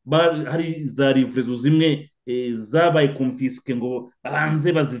ko hari za livrezo zimwe zabaye confisque ngo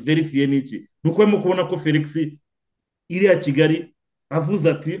banze baziverifie n'iki nuko barimo kubona ko Felix iri ya Kigali avuze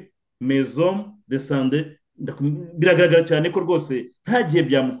ati maison de sande biragaragara cyane ko rwose nta gihe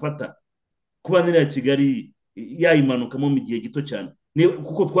byamufata kuba niri ya Kigali yayimanukamo mu gihe gito cyane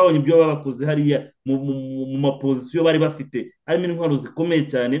kuko twabonye ibyo babakoze hariya mu mapozisiyo bari bafite harimo intwaro zikomeye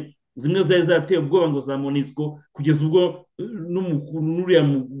cyane zimwe zari zateye ubwoba ngo za Monisco kugeza ubwo n'uriya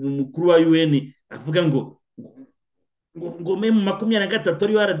mukuru wa UN avuga ngo meme 23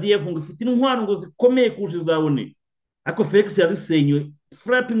 ari RDF ngo ifite intwaro ngo zikomeye kurusha izabone ariko Felix yazisenywe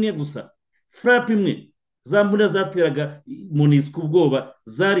flap imwe gusa flap imwe zambura zateraga Monisco ubwoba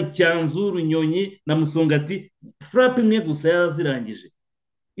zari Cyanzuru Nyonyi na Musongati flap imwe gusa yazirangije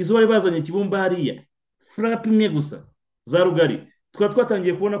izo bari bazanye kibumba hariya flap imwe gusa za Rugari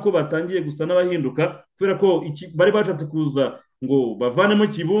twatangiye kubona ko batangiye gusa n'abahinduka kubera ko bari bashatse kuza ngo bavanemo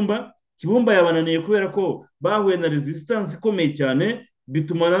kibumba yabananiye kubera ko bahuye na resistance ikomeye cyane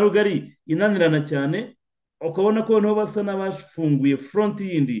bituma na Rugari inanirana cyane ukabona ko no basa n'abafunguye front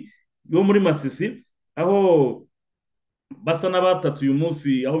yindi yo muri Masisi aho basa n'abatatu uyu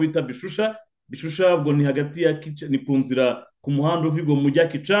munsi aho bita Bishusha ubwo ni hagati ya ni ku nzira ku muhanda uvigo mu mujya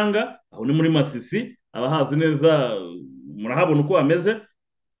Kicanga aho ni muri Masisi abahazi neza murahabona uko bameze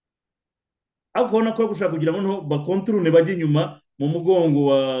ariko ubona ko gushaka kugira ngo bakonturune bajye inyuma mu mugongo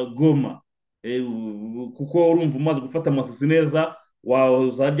wa Goma kuko urumva umaze gufata Masisi neza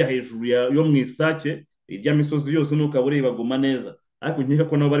wazarya hejuru yo mu Isake irya misozi yose nuko ureba Goma neza ariko nkeka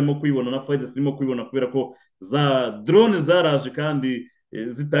ko nabo barimo kuyibona na FARDC irimo kuyibona kubera ko za drone zaraje kandi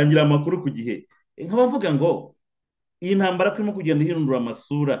zitangira amakuru ku gihe. Nkaba mvuga ngo iyi ntambara ko irimo kugenda ihindura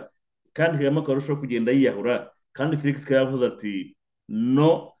amasura kandi Kagame akarushaho kugenda yiyahura, kandi Felix akaba yavuze ati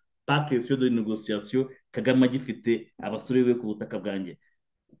no pas question de négociation, Kagame agifite abasore be ku butaka bwanjye.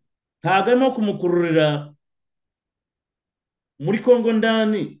 Ntabwo arimo kumukururira muri Congo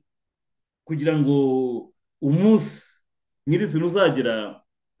ndani kugira ngo umunsi nyirizina uzagera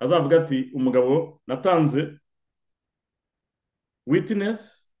azavuga ati umugabo natanze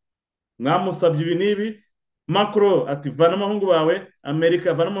witness, mwamusabye ibi n'ibi, Macron ati vana amahungu bawe,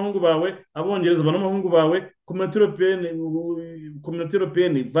 Amerika vana amahungu bawe, Abongereza vana amahungu bawe, Communauté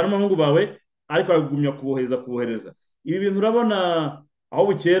Européenne vana amahungu bawe, ariko agumya kubohereza. Ibi bintu urabona aho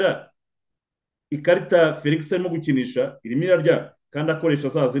bukera ikarita Felix arimo gukinisha irimo irarya, kandi akoresha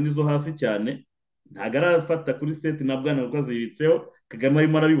za zindi zo hasi cyane, ntabwo arafata kuri seti na bwana kuko azibitseho. Kagame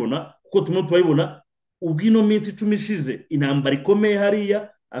arimo arabibona kuko tumwe turabibona. Ubwo ino minsi 10 ishize intambara ikomeye hariya,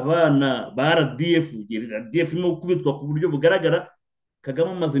 abana ba RDF irimo gukubitwa ku buryo bugaragara.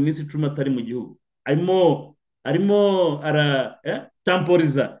 Kagame amaze iminsi 10 atari mu gihugu, arimo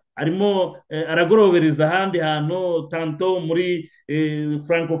tamporiza, arimo aragorobereza ahandi hantu, tanto muri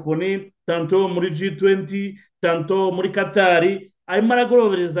francophonie, tanto muri G20, tanto muri Katari, arimo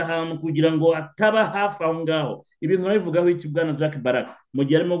aragorobereza ahantu kugira ngo ataba hafi aho ngaho. Ibintu nabivugaho iki bwana Jack Barak mu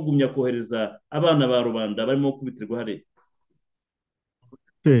gihe arimo kugumya kohereza abana ba rubanda barimo kubitirwa hariya?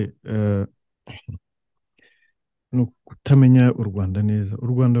 ni ukutamenya u Rwanda neza. U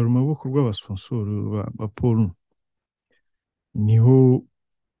Rwanda ruri mu maboko rw'abasponsoru ba Paul, niho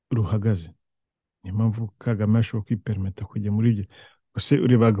ruhagaze. Niyo mpamvu Kagame ashobora kwipermeta kujya muri ibyo. Gusa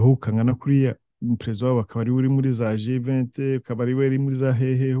ureba agahugu kangana kuriya, perezida wabo akaba ari uri muri za G20, akaba ari we muri za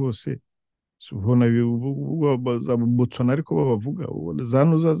hehe hose. Ubona za Botswana ariko babavuga,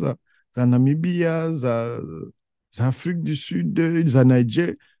 za Namibia, za Afrique du Sud, za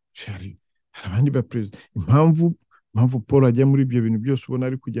Niger, hari abandi ba perezida. Impamvu Paul ajya muri ibyo bintu byose ubona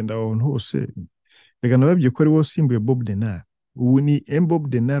ari kugenda ahantu hose, reka nababwiye ko ari we wasimbuye Bob Denard. Ubu ni Bob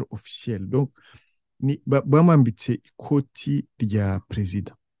Denard officiel, donc bamwambitse ikoti rya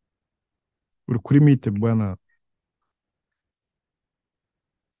perezida. Uri kuri mite bwana.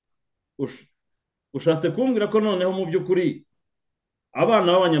 Ushatse kumbwira ko noneho mu by'ukuri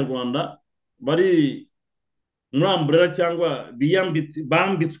abana b'abanyarwanda bari muri amburera cyangwa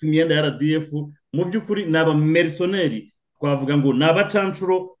bambitswe imyenda ya RDF mu by'ukuri ni abamerisoneri, twavuga ngo ni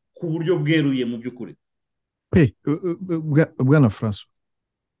abacancuro ku buryo bweruye mu by'ukuri? Bwana François,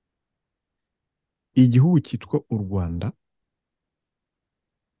 igihugu cyitwa u Rwanda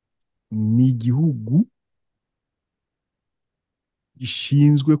ni igihugu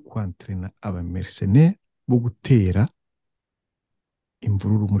gishinzwe kwantrena abamercenaires bo gutera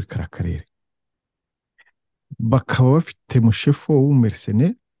imvururu muri kara karere. Bakaba bafite mushefo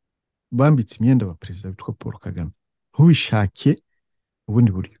w'umumercenaire bambitse imyenda wa perezida witwa Paul Kagame, ntubishake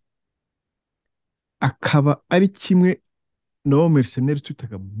ubundi buryo. Akaba ari kimwe n'uwo mercenaire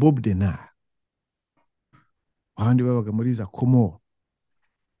twitaga Bob Denard, abandi babaga muri za Comore.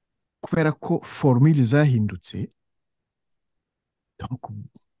 Kubera ko formule zahindutse, donc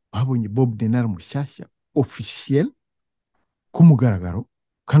babonye Bob Denard mushyashya officiel ku mugaragaro,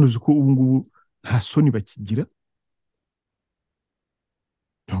 kandi uzi ko ubu ngubu nta soni bakigira.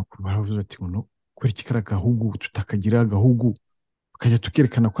 Donc baravuze ati no, kubera iki kari agahugu tutakagira agahugu, tukajya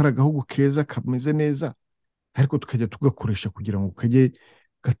tukerekana ko ari agahugu keza kameze neza, ariko tukajya tugakoresha kugira ngo kajye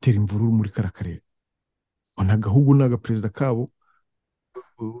gatera imvururu muri kara karere. Ona agahugu n'aga perezida kabo.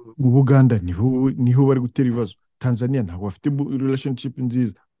 Mu Buganda niho bari gutera ibibazo. Tanzania ntabwo bafite relationship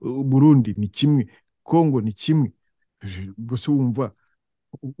nziza. Burundi ni kimwe, Congo ni kimwe. Gusa wumva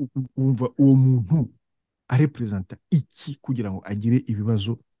uwo muntu arepresenta iki kugira ngo agire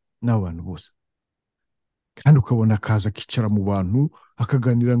ibibazo n'abo bantu bose? Kandi ukabona akaza akicara mu bantu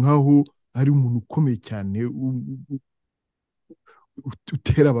akaganira nkaho ari umuntu ukomeye cyane,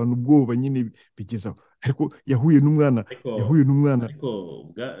 utera abantu ubwoba nyine bigezaho. Ariko yahuye n'umwana.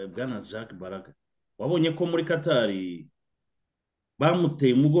 Ariko bwana Jack Barak, wabonye ko muri Katari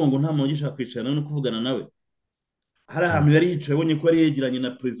bamuteye umugongo, nta muntu ugishaka kwicarana no kuvugana nawe? Hari ahantu yari yicaye, abonye ko yari yegeranye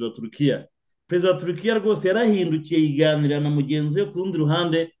na perezida wa Turukiya. Perezida wa Turukiya rwose yarahindukiye yiganira na mugenzi we ku rundi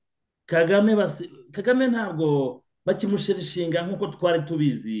ruhande. Kagame ntabwo bakimushirishinga nk'uko twari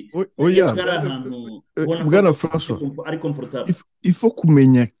tubizi. Oya, bwana François, ari comfortable. Ifo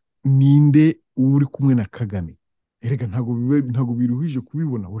kumenya ninde uri kumwe na Kagame. Erega ntabwo biruhije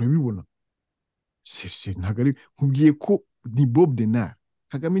kubibona, urabibona. Ntabwo ari nkubwiye ko ni Bob Denard.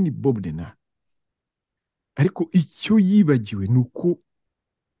 Kagame ni Bob Denard. ariko icyo yibagiwe ni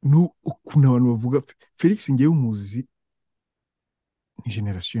ukuntu abantu bavuga Felix ngewe muzi ni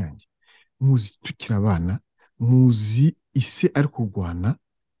generasiyo yanjye, muzi tukiri abana, muzi ise ari kurwana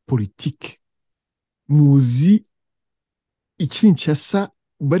politike, muzi ikinshasa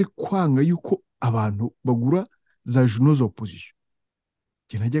bari kwanga yuko abantu bagura za journaux za opposition.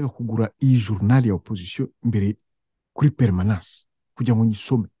 Njye najyaga kugura iyi journal ya opposition mbere kuri permanence kugira ngo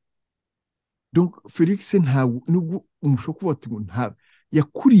nyisome. Donc Felix ntabwo nubwo umushobora kuvuga ati ngo ntabwo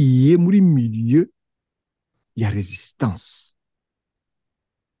yakuriye muri milieu ya resistance.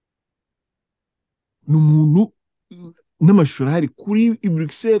 Ni umuntu n'amashuri ahari kuri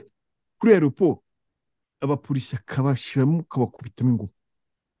Bruxelles kuri aeroport abapolisi akabashiramo akabakubitamo inguma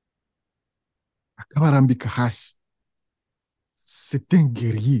akabarambika hasi. C'est un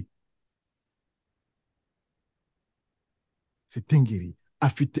guerrier. C'est un guerrier.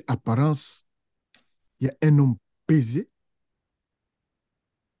 Afite apparence ya un homme pesé,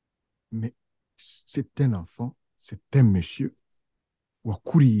 mais c'est un enfant, c'est un monsieur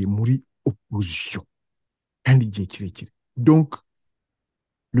wakuriye muri opposition kandi igihe kirekire. Donc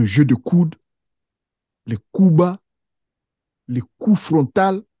le jeu de coude, les coups bas, les coups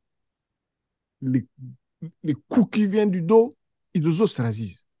frontaux, les, les coups qui viennent du dos, izo zose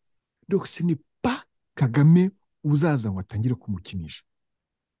arazizi. Donc ce n'est pas Kagame uzaza ngo atangire kumukinisha.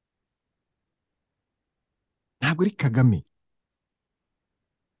 Ntabwo ari Kagame.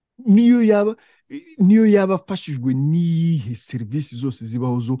 niyo yaba afashijwe n'iyihe serivisi zose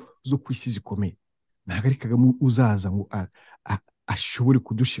zibaho zo ku isi zikomeye, ntabwo ari Kagame uzaza ngo ashobore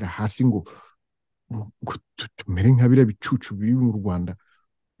kudushyira hasi ngo tumere nka biriya bicucu biri mu Rwanda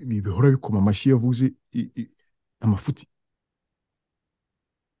bihora bikoma amashyi yavuze amafuti.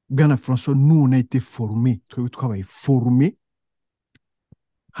 Bwana François, nous on a été formés, twebwe twabaye formés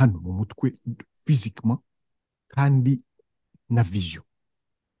hano mu mutwe physiquement kandi na vision.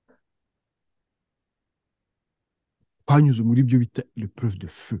 Twanyuze muri byo bita l'épreuve de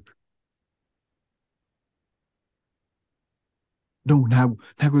feu. Donc ntabwo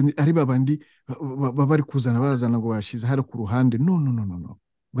ari babandi bari kuzana bazana ngo bashize hari ku ruhande. No.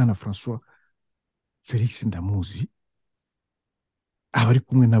 Bwana François, Felix ndamuzi, abari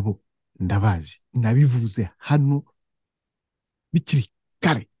kumwe nabo ndabazi, nabivuze hano bikiri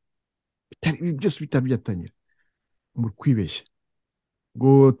kare byose bitari byatangira. Muri kwibeshya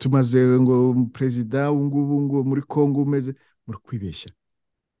ngo tumaze ngo perezida ngubu ngo muri Congo umeze, muri kwibeshya.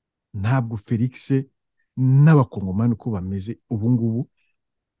 Ntabwo Felix n'abakongomani uko bameze ubu ngubu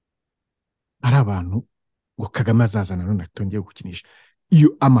ari abantu ngo Kagame azazana none atongeye gukinisha.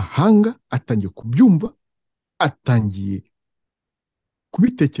 Iyo amahanga atangiye kubyumva, atangiye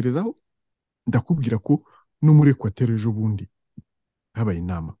kubitekerezaho, ndakubwira ko no muri Equateur ejo bundi habaye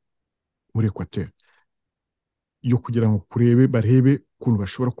inama muri Equateur yo kugira ngo barebe ukuntu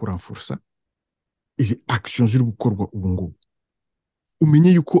bashobora kuranforsa izi actions ziri gukorwa ubu ngubu.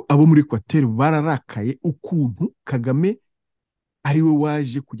 Umenye yuko abo muri Equateur bararakaye ukuntu Kagame ari we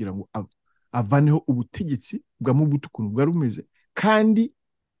waje kugira ngo avaneho ubutegetsi bwa Mobutu ukuntu bwari bumeze, kandi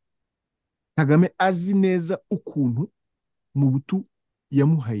Kagame azi neza ukuntu Mobutu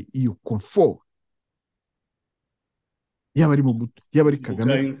yamuhaye iyo comfort. Yaba ari Mobutu yaba ari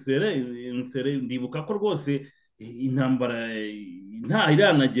Kagame. insere ndibuka ko rwose intambara nta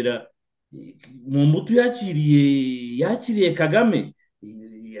iranagera Mobutu yakiriye Kagame.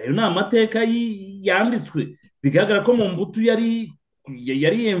 Ayo ni amateka yanditswe, bigaragara ko Mobutu yari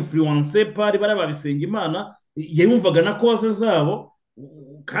influence par bari babisenga Imana, yumvaga na koze zabo,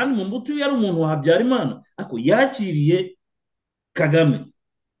 kandi Mobutu yari umuntu wahabyara Imana, ariko yakiriye Kagame.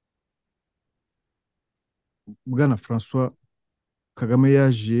 Bwana François, Kagame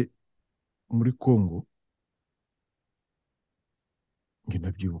yaje muri Congo, nge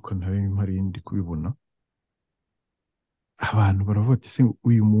ndabyibuka ntari mpari ndi kubibona, abantu baravuga ati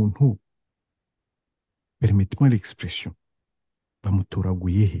uyu muntu, permettez-moi l'expression,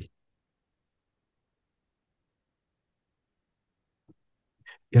 bamutoraguye he?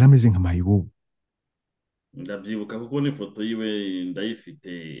 Yarameze nka mayibobo. Ndabyibuka kuko n'ifoto yiwe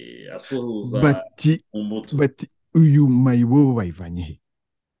ndayifite asuhuza bati uyu mayibobo bayivanye he?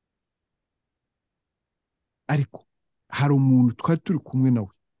 Ariko hari umuntu twari turi kumwe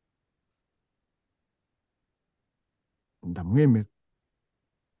nawe, ndamwemera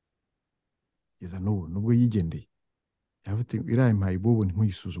kugeza n'ubu nubwo yigendeye, yavuze iriya mayibobo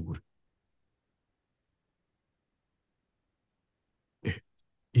ntimuyisuzugure.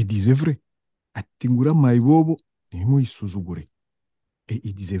 Il disait vrai. Ati ngura mayibobo ntimuyisuzugure. Et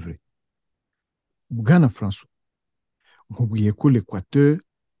il disait vrai. Bwana François, nkubwiye ko l'Équateur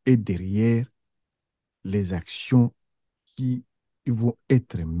est derrière les actions qui vont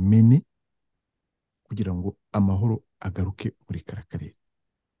être menées kugira ngo amahoro agaruke muri kara karere.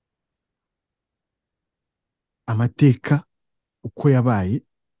 Amateka uko yabaye,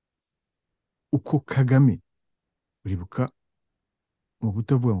 uko Kagame, uribuka mu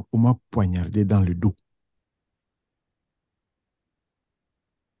butavuga ngo on m'a poignardé dans le dos.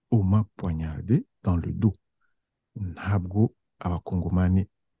 On m'a poignardé dans le dos. Ntabwo abakongomani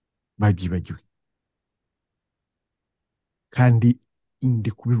babyibagiwe. Kandi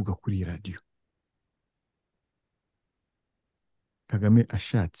ndi kubivuga kuri radio. Kagame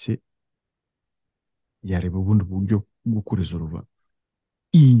ashatse yareba ubundi buryo bwo kuresolva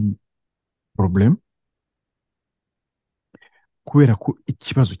iyi problem, kubera ko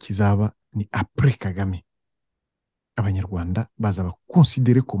ikibazo kizaba ni après Kagame. Abanyarwanda bazaba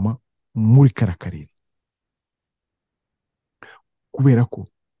considéré comme muri kara karere, kubera ko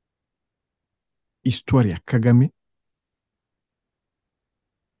histoire ya Kagame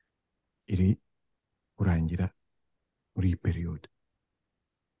iri kurangira muri iyi periode.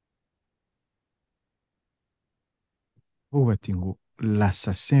 Bo bati ngo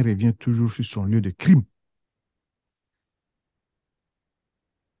l'assassin revient toujours sur son lieu de crime.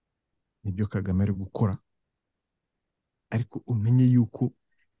 Nibyo Kagame ari gukora, ariko umenye yuko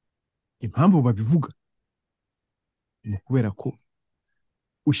impamvu babivuga ni kubera ko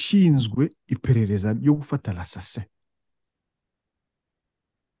ushinzwe iperereza ryo gufata l'assassin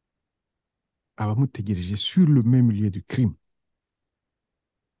abamutegereje sur le même lieu de crime.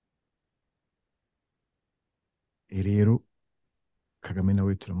 Rero Kagame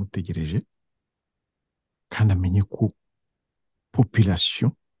nawe turamutegereje, kandi amenye ko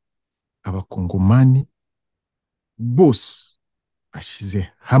population abakongomani bose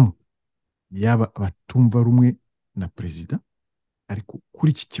ashize hamwe, yaba abatumva rumwe na perezida, ariko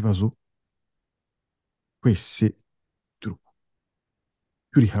kuri iki kibazo twese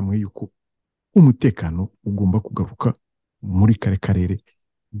turi hamwe yuko umutekano ugomba kugaruka muri kare karere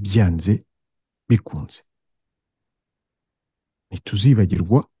byanze bikunze.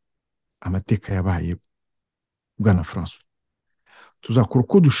 Ntituzibagirwa amateka yabaye bwana François. Tuzakora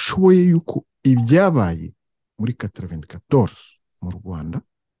uko dushoboye yuko ibyabaye muri 94 mu Rwanda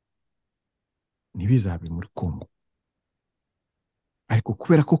ntibizabe muri Congo. Ariko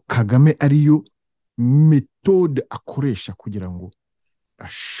kubera ko Kagame ariyo metode akoresha kugira ngo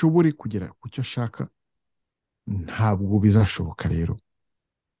ashobore kugera ku cyo ashaka, ntabwo bizashoboka. Rero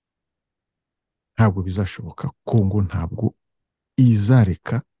ntabwo bizashoboka. Congo ntabwo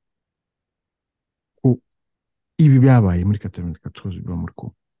izareka ko ibi byabaye muri 94 biba muri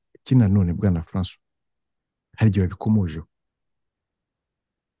Congo. Iki nanone bwana François hari igihe bikomojeho,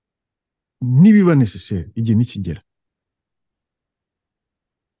 nibiba necessaire igihe nikigera,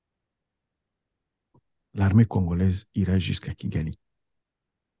 l'armée congolaise ira jusqu'à Kigali.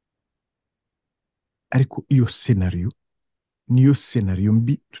 Ariko iyo scénario niyo scénario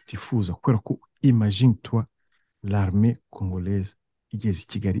mbi tutifuza, kubera ko imagine toi l'armée congolaise igeze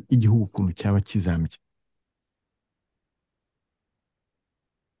Kigali, igihugu kuntu cyaba kizambye.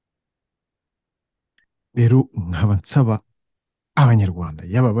 Rero nkaba nsaba abanyarwanda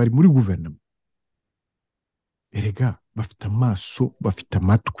yaba bari muri guverinoma, erega bafite amaso, bafite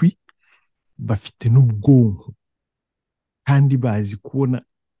amatwi, bafite n'ubwonko, kandi bazi kubona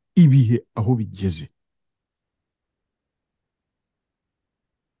ibihe aho bigeze.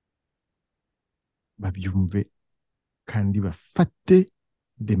 Babyumve kandi bafate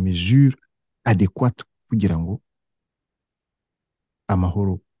des mesures adéquates kugira ngo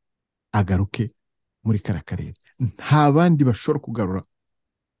amahoro agaruke muri kara karere. Nta bandi bashobora kugarura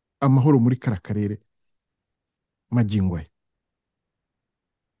amahoro muri kara karere magingo aya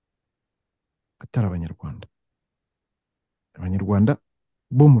atari abanyarwanda. Abanyarwanda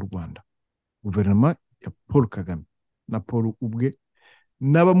bo mu Rwanda, guverinoma ya Paul Kagame na Paul ubwe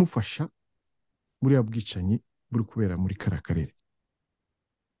n'abamufasha muri abwicanyi buri kubera muri kara karere.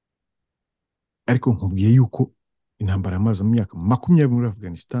 Ariko nkubwiye yuko intambara yamaze mu myaka 20 muri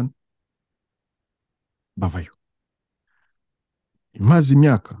Afghanistan, bavayo. Imaze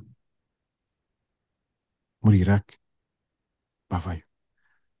imyaka muri Iraq, bavayo.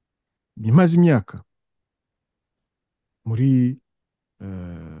 Imaze imyaka muri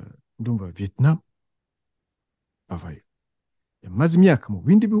ndumva Vietnam, bavayo. Imaze imyaka mu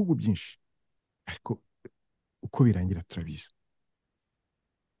bindi bihugu byinshi, ariko uko birangira turabizi.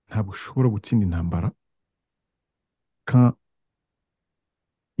 Ntabwo ushobora gutsinda intambara ka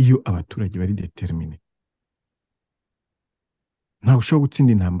iyo abaturage bari determine. Ntabwo ushobora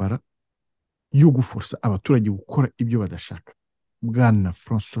gutsinda intambara yo guforsa abaturage gukora ibyo badashaka. bwana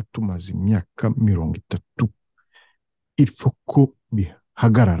Francois tumaze imyaka 30 ifu ko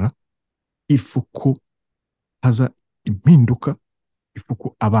bihagarara, ifu ko haza impinduka, ifu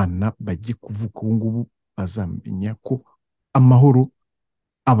ko abana bagiye kuvuka ubu ngubu bazamenya ko amahoro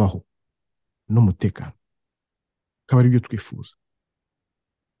abaho n'umutekano, akaba ari byo twifuza.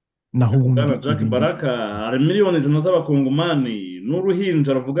 Naho bwana ubundi Jack ibindi Baraka, hari miliyoni z'abakongomani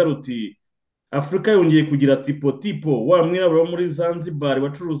n'uruhinja ruvuga ruti afurika yongeye kugira tipo tipo, wa mwirabura wo muri Zanzibar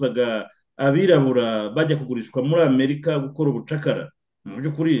wacuruzaga abirabura bajya kugurishwa muri Amerika gukora ubucakara. Mu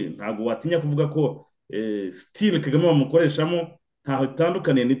by'ukuri ntabwo watinya kuvuga ko style Kagame bamukoreshamo ntaho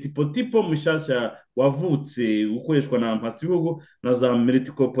itandukaniye, ni tipo tipo mushyashya wavutse ukoreshwa na mpasibihugu na za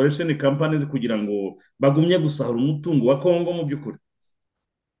Merit Corporation companies kugira ngo bagumye gusahura umutungo wa Congo mu by'ukuri.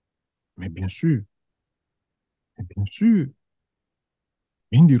 mais bien sûr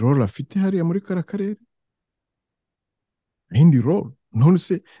indi role afite hariya muri kara karere, indi role. None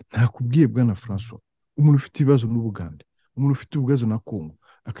se ntakubwiye bwana Francois, umuntu ufite ibibazo n'Ubugande, umuntu ufite ibibazo na Congo,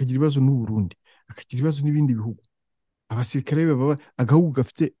 akagira ibibazo n'Uburundi, akagira ibibazo n'ibindi bihugu, abasirikare baba agahugu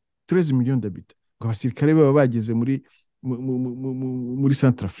gafite 13 millions d'habitants, ngo abasirikare baba bageze muri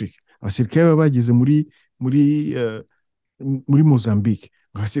Centrafrique, abasirikare baba bageze muri Mozambique,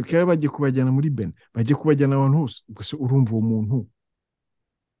 ngo abasirikare bagiye kubajyana muri Benin, bagiye kubajyana ahantu hose. Ubwo se urumva uwo muntu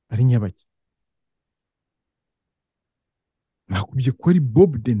ari nyabaki? nakubye ko ari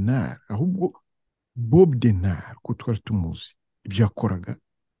Bob Denard, ahubwo Bob Denard ko twari tumuzi ibyo yakoraga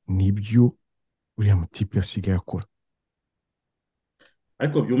nibyo uriya mutipe yasigaye akora.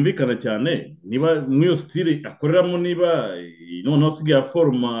 Ariko byumvikana cyane niba nk'iyo style akoreramo, niba noneho asigaye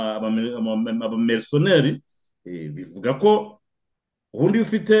aforoma abamersoneri, bivuga ko ubundi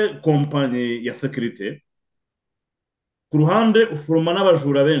ufite kompanyi ya sekirite ku ruhande uforoma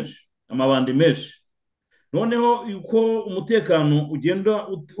n'abajura benshi, amabandi menshi. Noneho uko umutekano ugenda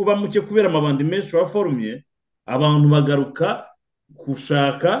uba muke kubera amabandi menshi waforumye, abantu bagaruka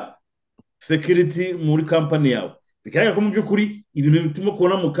gushaka security muri kampani yawe. Bigaragara ko mu by'ukuri ibintu bituma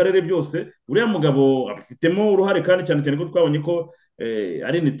kubona mu karere byose uriya mugabo abifitemo uruhare, kandi cyane cyane ko twabonye ko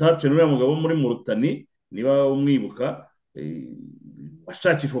ari nitace n'uriya mugabo muri Mauritania, niba umwibuka,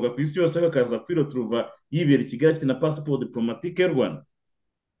 washakishwaga ku isi yose akaza kwiroturuva yibera i Kigali afite na passport diplomatique y'u Rwanda.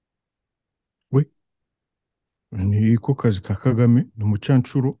 we niko kazi ka Kagame, ni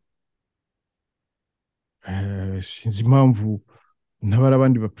umucancuro. Sinzi impamvu n'abari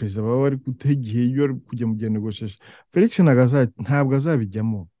abandi baperezida baba bari gutega igihe iyo ari kujya mu gihe negotiation. Felix ntabwo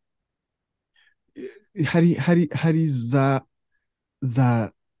azabijyamo. hari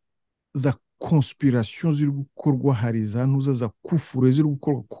za conspiration ziri gukorwa, hari za ntuza za kufure ziri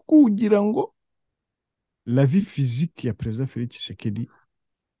gukorwa kugira ngo la vie physique ya perezida Felix Tshisekedi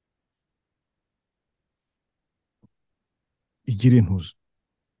igire intuza,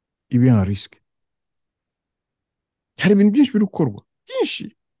 ibe en risque. Hari ibintu byinshi biri gukorwa,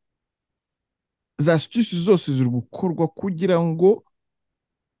 byinshi, za astuce zose ziri gukorwa kugira ngo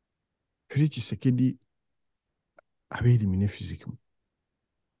Felix Tshisekedi abe elimine physiquement.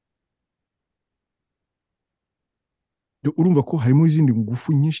 Urumva ko harimo izindi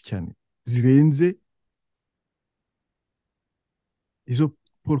ngufu nyinshi cyane zirenze izo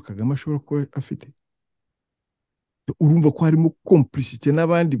Paul Kagame ashobora kuba afite. Urumva ko harimo complicité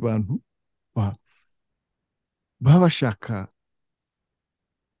n'abandi bantu baba bashaka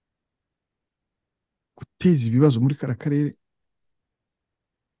guteza ibibazo muri kara karere.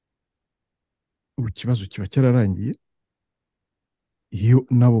 Ubu ikibazo kiba cyararangiye iyo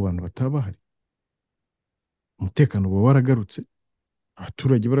n'abo bantu bataba bahari, umutekano uba waragarutse,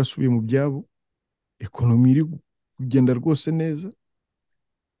 abaturage barasubiye mu byabo, ekonomi iri kugenda rwose neza.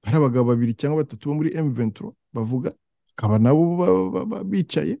 Hari abagabo 2 cyangwa 3 bo muri M23 bavuga, akaba nabo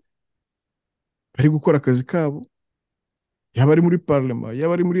bicaye bari gukora akazi kabo, yaba ari muri parlement,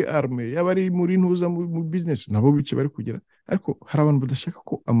 yaba ari muri arme, yaba ari muri ntuza mu business, nabo bice bari kugira. Ariko hari abantu badashaka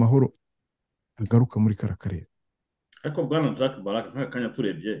ko amahoro agaruka muri kara karere. Ariko bwana Jack Baraka, nk'akanya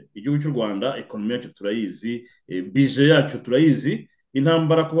turebye igihugu cy'u Rwanda, ekonomi yacu turayizi, bije yacu turayizi,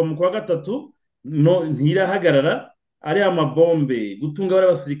 intambara kuva mu kwa gatatu ntirahagarara. Ariya mabombe gutunga bari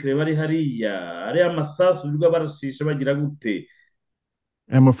abasirikare bari hariya, ariya amasasu birirwa barashisha bagira gute,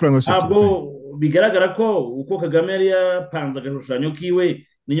 aya mafaranga yose abo bigaragara ko uko Kagame yari yapanze agashushanyo kiwe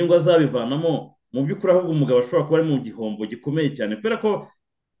n'inyungu azabivanamo, mu by'ukuri ahubwo umugabo ashobora kuba ari mu gihombo gikomeye cyane, kubera ko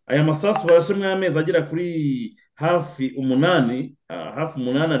aya masasu barashemwe amezi agera kuri hafi 8, hafi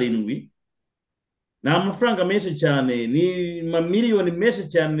 8-7, ni amafaranga menshi cyane, ni miliyoni menshi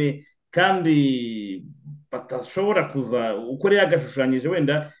cyane, kandi batashobora kuza uko yari yagashushanyije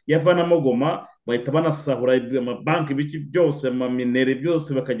wenda yavanamo Goma bahita banasahura amabanki biki byose amaminere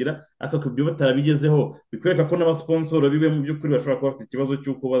byose bakagira ariko ibyo batarabigezeho bikwereka ko n'abasiponsoro bibe mu by'ukuri bashobora kuba bafite ikibazo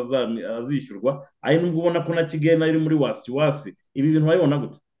cy'uko bazishyurwa ari nubwo ubona ko na Kigena iri muri wasi ibi bintu babibona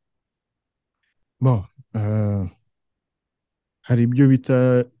gute? Bon, hari ibyo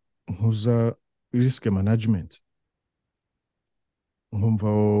bita ntuza risk management, nkumva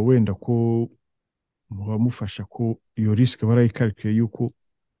wenda ko muba mufasha ko iyo risk barayikarikiye yuko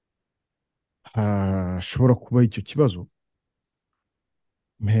hashobora kuba icyo kibazo.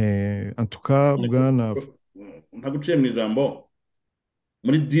 Antuka bwana ntaguciye mu ijambo,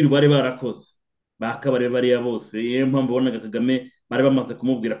 muri diri bari barakoze bakabare bariya bose, niyo mpamvu ubonaga Kagame bari bamaze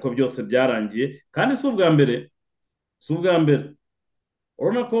kumubwira ko byose byarangiye, kandi si ubwa mbere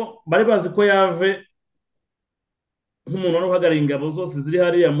urabona ko bari bazi ko yave nk'umuntu wari uhagarariye ingabo zose ziri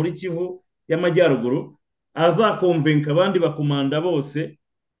hariya muri Kivu y'Amajyaruguru azakomvenka abandi bakomanda bose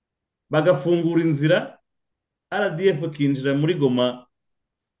bagafungura inzira RDF kinjira muri Goma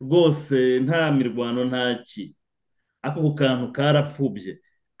rwose nta mirwano ntaki. Ako ku kantu karapfubye,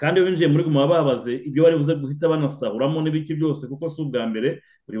 kandi iyo binjiye muri Goma babaze ibyo bari buze guhita banasahuramo n'ibiki byose, kuko si ubwa mbere.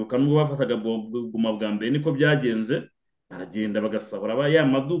 Uribuka nubwo bafataga Goma bwa mbere niko byagenze, baragenda bagasahura ya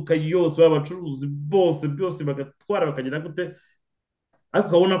maduka yose b'abacuruzi bose byose bagatwara bakagira gute. Ariko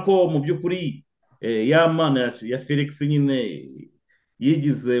ukabona ko mu by'ukuri ya mana ya Felix nyine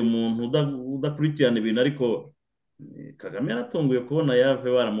yigize umuntu udakurikirana ibintu, ariko Kagame yaratunguye kubona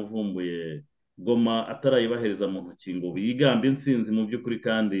yave baramuvumbuye Goma atarayibahereza mu ntoki ngo bigambe intsinzi mu by'ukuri,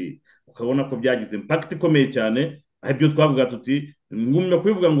 kandi ukabona ko byagize impact ikomeye cyane. Ibyo twavuga tuti ngumya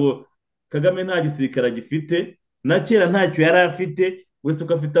kubivuga ngo Kagame nta gisirikare agifite, na kera ntacyo yari afite, uretse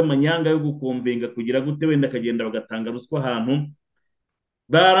ko afite amanyanga yo gukomvenga kugira gute wenda akagenda bagatanga ruswa ahantu,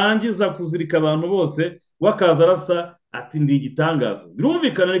 barangiza kuzirika abantu bose wakaza arasa ati ndi igitangaza.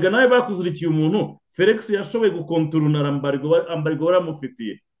 Birumvikana rega nawe bakuzirikiye umuntu. Felix yashoboye gukontorona ambargo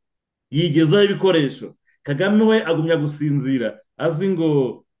baramufitiye, yigezaho ibikoresho. Kagame we agumya gusinzira azi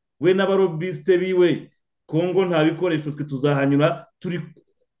ngo we n'abarobiste biwe Kongo nta bikoresho, twe tuzahanyura turi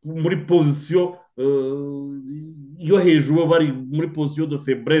muri pozisiyo yo hejuru, bari muri pozisiyo de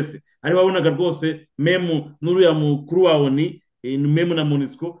faiblesse. Ari wabonaga rwose memu n'uriya mukuru wawo ni memu na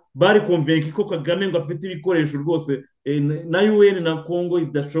MONUSCO bari konvenki ko Kagame ngo afite ibikoresho rwose na UN na Kongo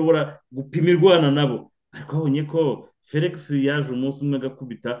idashobora gupimirwana nabo. Ariko babonye ko Felix yaje umunsi umwe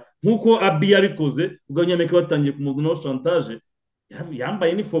agakubita nk'uko Abi yabikoze, ubwo Abanyamerika batangiye kumuzanaho chantage,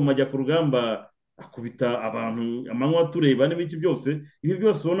 yambaye inifomu ajya ku rugamba akubita abantu amanywa tureba n'ibiki byose. Ibi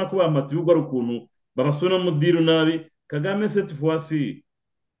byose ubona ko bamatse ibigo ari ukuntu babasona mu diru nabi. Kagame cette fois-ci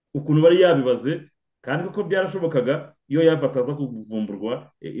ukuntu bari yabibaze, kandi kuko byarashobokaga iyo yafataza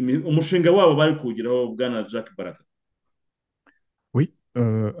kuvumburwa umushinga wabo bari kuwugiraho. Bwana Jacques Baraka,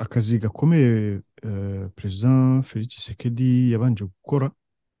 akazi gakomeye President Felix Tshisekedi yabanje gukora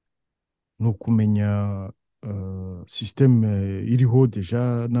ni ukumenya systeme iriho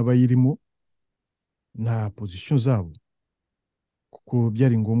deja n'abayirimo na position zabo, kuko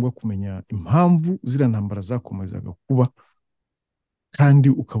byari ngombwa kumenya impamvu ziriya ntambara zakomezaga kuba, kandi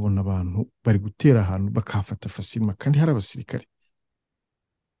ukabona abantu bari gutera ahantu bakahafata fasilima kandi hari abasirikare.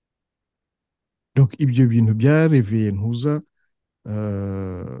 Donc ibyo bintu byareveye ntuza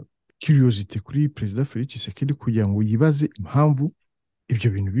curiosity kuri Perezida Felix Tshisekedi kugira ngo yibaze impamvu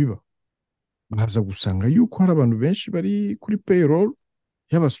ibyo bintu biba. Baza gusanga yuko hari abantu benshi bari kuri payroll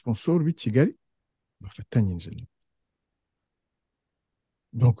y'abasponsor b'i Kigali bafatanyije.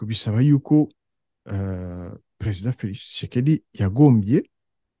 Donc bisaba yuko Perezida Felix Tshisekedi yagombye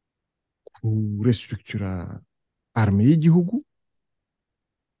kurestructura arme y'igihugu,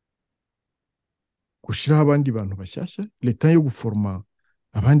 gushyiraho abandi bantu bashyashya. Leta yo guforma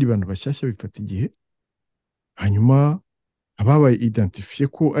abandi bantu bashyashya bifata igihe, hanyuma ababaye identifiye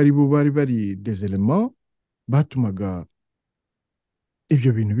ko ari bo bari des éléments batumaga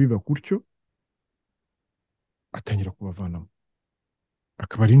ibyo bintu biba gutyo, atangira kubavanamo.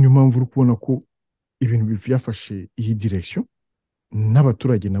 Akaba ari niyo mpamvu uri kubona ko ibintu byafashe iyi direction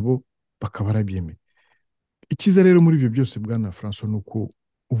n'abaturage nabo bakaba arabyemeye. Ikiza rero muri ibyo byose bwana François ni uko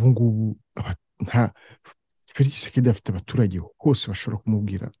ubu ngubu nta Felix Tshisekedi afite abaturage hose bashobora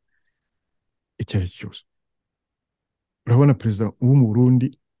kumubwira icyo ari cyo cyose. Urabona perezida wo mu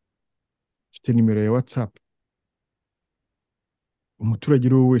Burundi afite nimero ya WhatsApp, umuturage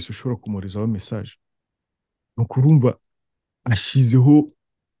rero wese ushobora kumwoherezaho message. Nuko urumva ashyizeho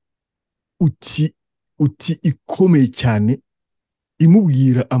uti ikomeye cyane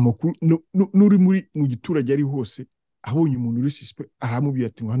imubwira amakuru. N'uri mu giturage ari hose abonye umuntu uri suspect aramubwira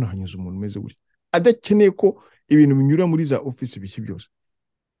ati ngo hano hanyuze umuntu umeze gutya, adakeneye ko ibintu binyura muri za office biki byose.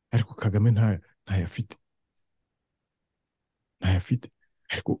 Ariko Kagame ntayafite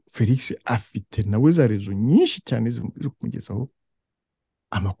ariko Felix afite nawe za rezo nyinshi cyane zo kumugezaho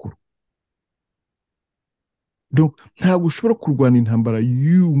amakuru. Donc ntabwo ushobora kurwana intambara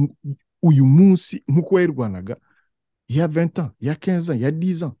uyu munsi nk'uko wayirwanaga ya 20 ans, ya 15 ans, ya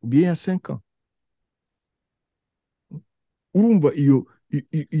 10 ans, ou bien ya 5 ans. Urumva iyo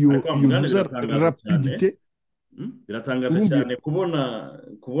nuza rapidite biratangaje cyane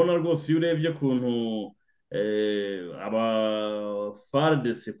kubona rwose iyo urebye ukuntu aba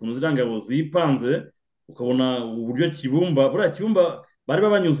FARDC kuntu ziriya ngabo zipanze, ukabona uburyo buriya Kibumba bari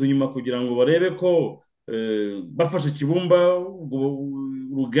babanyuze inyuma kugira ngo barebe ko bafashe Kibumba,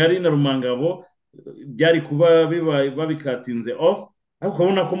 Rugari na Rumangabo byari kuba babikatinze off, ariko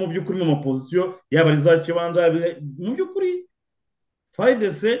ukabona ko mu by'ukuri mu mapozisiyo yaba ari za Kibanza mu by'ukuri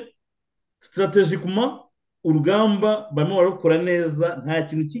FARDC strategically urugamba barimo barukora neza, nta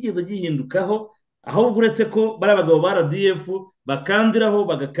kintu kigeze gihindukaho, ahubwo uretse ko bari abagabo ba RDF bakandiraho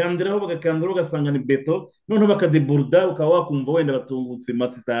ugasanga ni beto, noneho bakadeburda ukaba wakumva wenda batungutse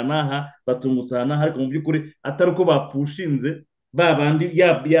Masisi n'aha, batungutse n'aha, ariko mu by'ukuri atari uko bapushinze babandi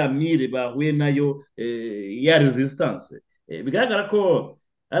ya mire bahuye nayo ya resistance. Bigaragara ko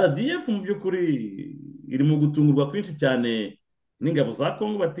RDF mu by'ukuri iri mu gutungurwa kwinshi cyane n'ingabo za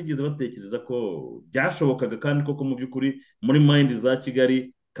Congo batigeze batekereza ko byashobokaga, kandi koko mu by'ukuri muri mind za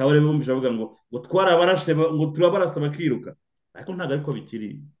Kigali Kabarebe bumvise bavuga ngo twarabarashe ngo turabarasa bakiruka, ariko ntabwo ariko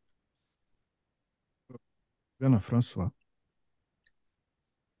bikiri. Bwana François,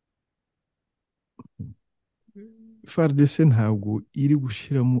 FARDC ntabwo iri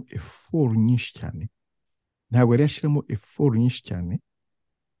gushyiramo effort nyinshi cyane, ntabwo yari yashyiramo effort nyinshi cyane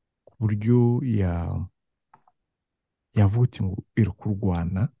ku buryo yavuga ngo iri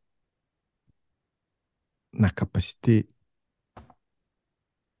kurwana na kapasite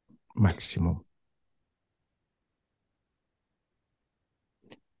maximum.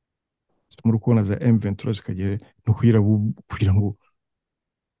 Muri kubona za M23 zikagera no kugira ngo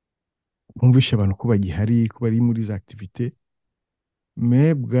bumvishe abantu ko bagihari, ko bari muri za activité.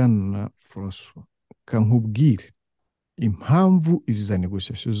 Mais Bwana François, kankubwire impamvu izi za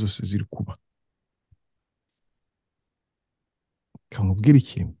negociation zose ziri kuba, kankubwire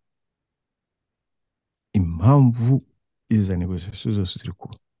ikintu, impamvu izi za negociation zose ziri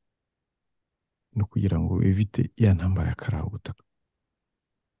kuba no kugira ngo evite ya ntambara ya karabutaka,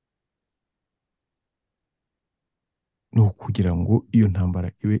 no kugira ngo iyo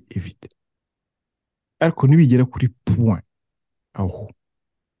ntambara ibe evite. Ariko nibigera kuri point aho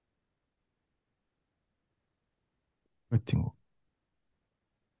bati ngo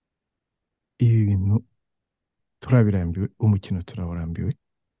ibi bintu turabirambiwe, umukino turawurambiwe,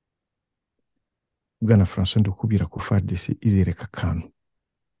 Bwana François, ndakubwira ko FARDC izereka akantu,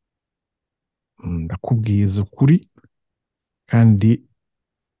 ndakubwiza ukuri, kandi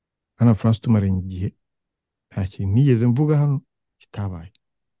Bwana François tumaranye igihe nta kintu nigeze mvuga hano kitabaye,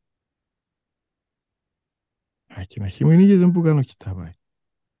 nta kintu na kimwe nigeze mvuga hano kitabaye.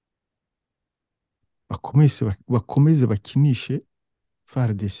 Bakomeze bakinishe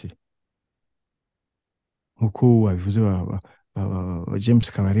FARDC nkuko wabivuze,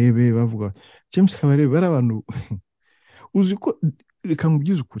 James Kabarebe bavuga. James Kabarebe bari abantu uzi ko, reka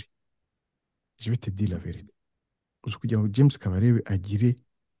nkubwize ukuri, je vais te dire la vérité, uzi kugira ngo James Kabarebe agire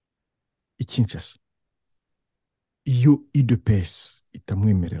Kinshasa, iyo IDPS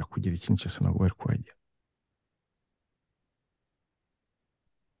itamwemerera kugera Kinshasa ntabwo bari kuhagera.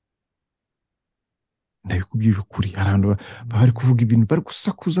 Ndabikubwira ukuri, hari abantu bari kuvuga ibintu, bari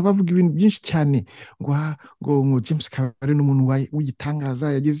gusakuza bavuga ibintu byinshi cyane ngo James Kabarebe n'umuntu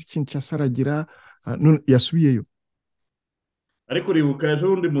w'igitangaza yageze Kinshasa aragira none yasubiyeyo. Ariko uribuka ejo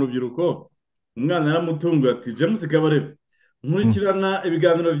bundi mu rubyiruko umwana yaramutunguye ati James Kabarebe, nkurikirana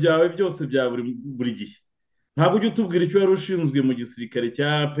ibiganiro byawe byose bya buri gihe, ntabwo ujya utubwira icyo wari ushinzwe mu gisirikare cya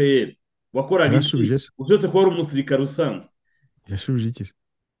APR, wakoraga iki ushatse kuba ari umusirikare usanzwe? Yashubije iki?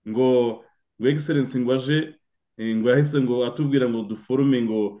 Ngo Excellence ngo aje ngo yahise ngo atubwira ngo duforume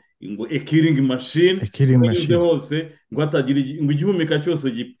ngo a killing machine hose, ngo atagira ngo igihumeka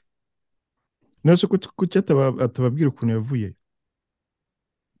cyose gipfa. Nose kuki atababwira ukuntu yavuyeyo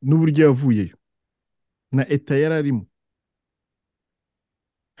n'uburyo yavuyeyo na eta yararimo,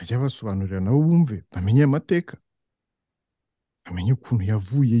 ajya basobanurira nabo bumve, bamenye amateka, bamenye ukuntu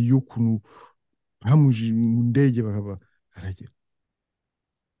yavuyeyo, ukuntu bamuje mu ndege aragera.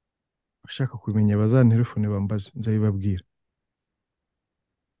 Bashaka kumenya bazantelefone bambaze, nzabibabwira.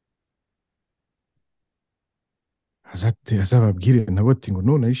 Azababwire nabo ati ngo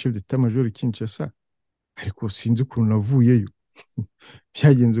none ari chef d'état major Kinshasa, ariko sinzi ukuntu navuyeyo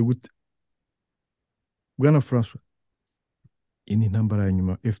byagenze gute. bwana François, iyi ni intambara ya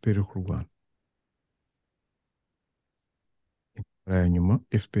nyuma FPR iri kurwana. Intambara ya nyuma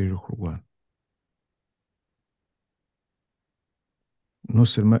FPR iri kurwana. Non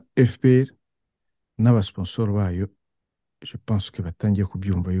seulement FPR n'abasponsor bayo, je pense que batangiye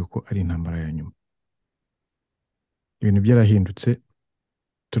kubyumva yuko ari intambara ya nyuma. Ibintu byarahindutse,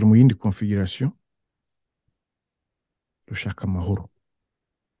 turi mu yindi configuration, dushaka amahoro.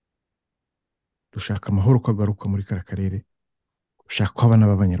 Dushaka amahoro ko agaruka muri kara karere, dushaka ko abana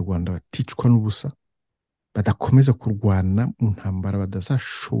b'abanyarwanda baticwa n'ubusa, badakomeza kurwana mu ntambara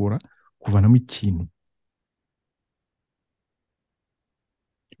badazashobora kuvanamo ikintu.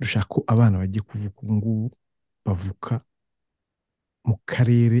 Dushaka ko abana bagiye kuvuka ubu ngubu bavuka mu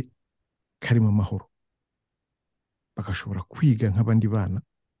karere karimo amahoro, bagashobora kwiga nk'abandi bana,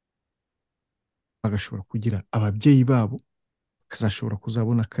 bagashobora kugira ababyeyi babo, bakazashobora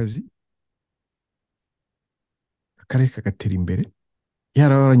kuzabona akazi, akarere kagatera imbere,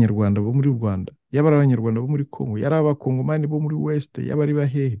 yaba abanyarwanda bo muri Rwanda, yaba abanyarwanda bo muri Congo, yaba abakongomani bo muri West, yaba ari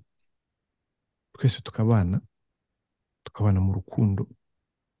bahehe, twese tukabana mu rukundo,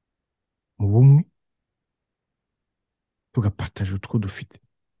 mu bumwe, tugapartaje utwo dufite,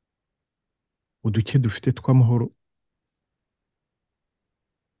 uduke dufite tw'amahoro,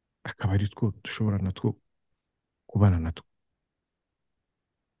 akaba ari two dushobora natwo kubana natwo.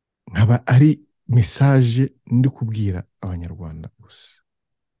 Nkaba ari message ndi kubwira abanyarwanda gusa,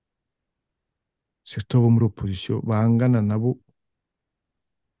 surtout abo muri opposition bangana nabo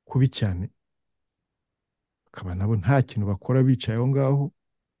kubi cyane, bakaba nabo nta kintu bakora bicaye aho ngaho,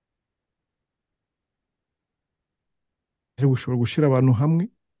 ari gushobora gushira abantu hamwe.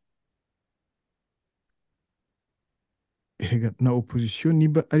 Erega na opposition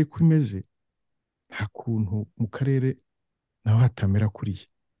niba ari kumeze, nta kuntu mu karere naho hatamera kuriya.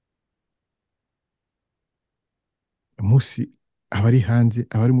 Umunsi abari hanze,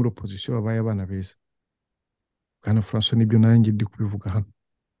 abari muri opposition babaye abana beza, bwana François, nibyo nanjye ndi kubivuga hano.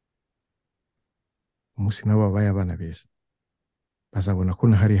 Umunsi nabo babaye abana beza, bazabona ko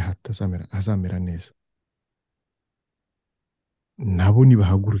nahari hazamera neza. Nabo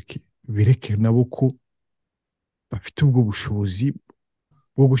nibahaguruke, bireke nabo ko bafite ubwo bushobozi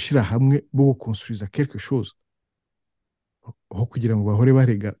bwo gushyira hamwe, bwo gukonstruiza quelque chose, aho kugira ngo bahore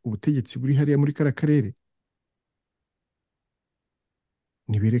barega ubutegetsi buri hariya muri kara karere.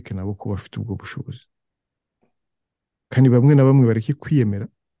 Nibereke nabo ko bafite ubwo bushobozi, kandi bamwe na bamwe bareke kwiyemera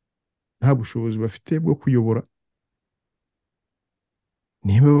nta bushobozi bafite bwo kuyobora.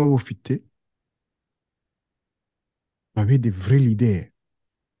 Niba babufite, babe de vrais leaders,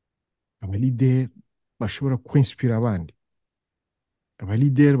 aba leader bashobora kwinspira abandi, aba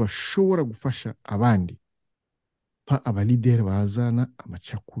leader bashobora gufasha abandi, pa aba leader bazana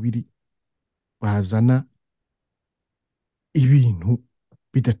amacakubiri, bazana ibintu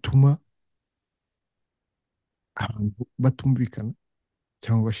bidatuma abantu batumvikana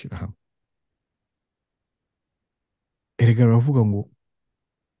cyangwa bashira hamwe. Erega baravuga ngo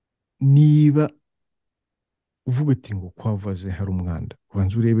niba uvuga ati ngo kwavaze hari umwanda,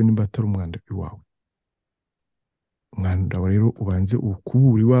 ubanze urebe nimba atari umwanda iwawe. Umwanda rero ubanze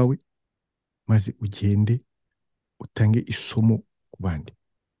ukubura iwawe, maze ugende utange isomo ku bandi.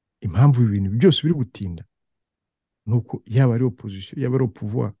 Impamvu ibintu byose biri gutinda nuko yaba ari opposition, yaba ari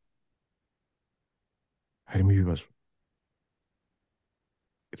pouvoir, harimo ibibazo.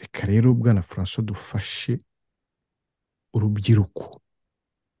 Reka rero bwana François dufashe urubyiruko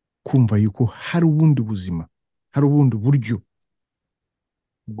kumva yuko hari ubundi buzima, hari ubundi buryo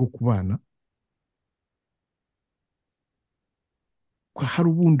bwo kubana, ko hari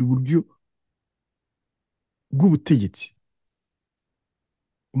ubundi buryo bw'ubutegetsi.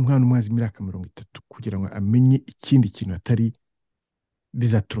 Umwana umaze imyaka 30 kugira ngo amenye ikindi kintu atari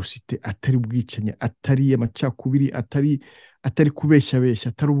des atrocités, atari ubwicanye, atari amacakubiri, atari kubeshya,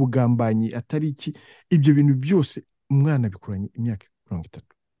 atari ubugambanyi, atari iki, ibyo bintu byose umwana bikuranye imyaka 30.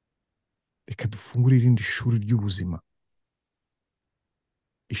 Reka dufungure irindi shuri ry'ubuzima,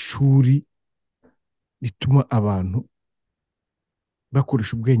 ishuri rituma abantu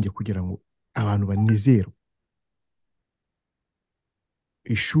bakoresha ubwenge kugira ngo abantu banezerwe,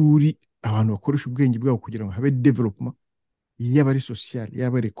 ishuri abantu bakoresha ubwenge bwabo kugira ngo habe development, yaba ari social,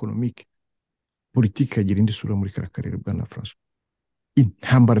 yaba ari economique, politique agira indi sura muri karakarere bwana François.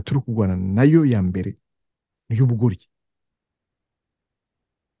 Intambara turi kurwana nayo ya mbere ni y'ubugoryi.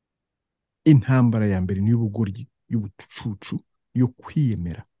 Intambara ya mbere ni y'ubugoryi, y'ubucucu, yo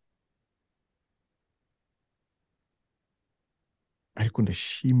kwiyemera. Ariko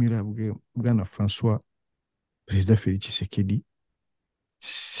ndashimira bwana François Perezida Felix Tshisekedi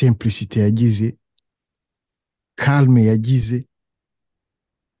simplicité yagize calme yagize,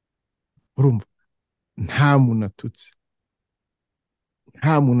 urumva, nta muntu atutse,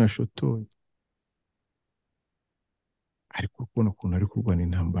 nta muntu ashotoye, ariko kubona ukuntu ari kurwana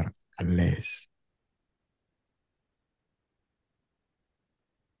intambara alese.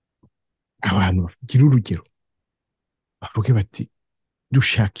 Abantu bagira urugero bavuge bati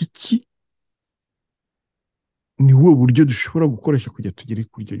dushaka iki, ni wowe buryo dushobora gukoresha kugira tugere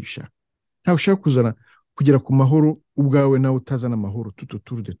ku byo dushaka. Ntawe ushaka kugera ku mahoro ubwawe nawe utazana amahoro tout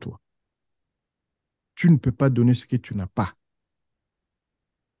autour de toi. Tu ne peux pas donner ce que tu n'as pas.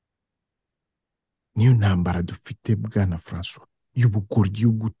 Niyo ntambara dufite bwana François, y'ubugoryi,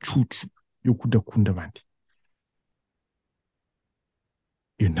 y'ubucucu, yo kudakunda abandi.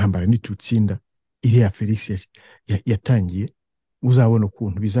 Iyo ntambara nitutsinda, iriya Felix yatangiye, uzabona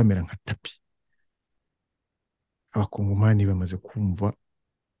ukuntu bizamera nka tapi. Abakongomani bamaze kumva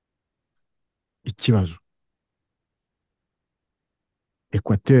ikibazo.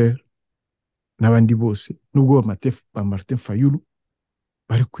 Equateur n'abandi bose, nubwo ba Martin Fayulu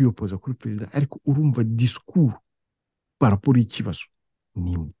bari kwiyopoza kuri perezida, ariko urumva discours paraporo y'ikibazo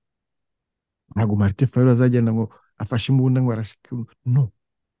nimwe. Ntabwo Martin Fayulu azagenda ngo afashe imbunda ngo arashike, no.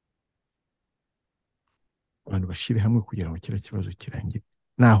 Abantu bashire hamwe kugira ngo kira kibazo kirangire.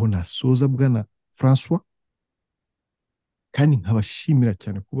 Naho nasoza bwana François, kandi nkabashimira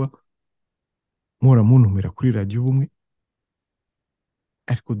cyane kuba mwora muntumira kuri radio Ubumwe,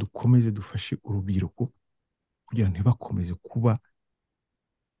 ariko dukomeze dufashe urubyiruko kugira ngo ntibakomeze kuba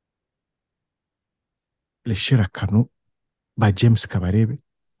lesherakano ba James Kabarebe,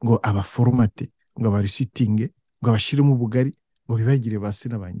 ngo abaforomate, ngo abarisitinge, ngo abashiremo ubugari, ngo bibagire basi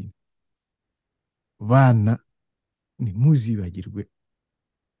na banyine. Bana ntimuzibagirwe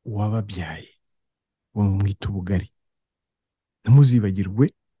uwababyaye ngo mwite ubugari,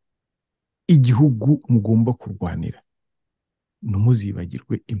 ntimuzibagirwe igihugu mugomba kurwanira,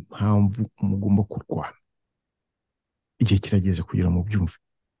 ntimuzibagirwe impamvu mugomba kurwana. Igihe kirageze kugira mu byumve.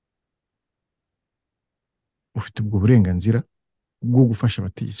 Ufite ubwo burenganzira bwo gufasha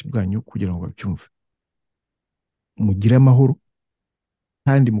abategetsi bwanyu kugira ngo babyumve. Mugire amahoro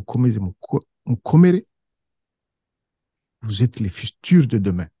kandi mukomeze mukomere. Vous êtes les futurs de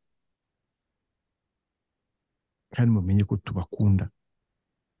demain. Kandi mumenye ko tubakunda,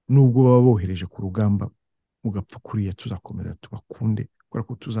 nubwo baba bohereje ku rugamba mugapfa kuriya, tuzakomeza tubakunde kubera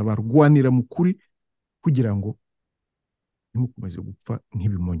ko tuzabarwanira mu kuri kugira ngo ntimukomeze gupfa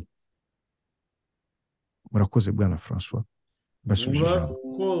nk'ibimonyo. Murakoze bwana François, basubije ijambo.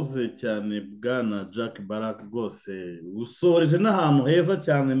 Murakoze cyane bwana Jack Barak, rwose usoreje n'ahantu heza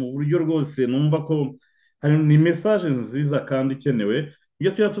cyane mu buryo rwose numva ko hari ni message nziza kandi ikenewe.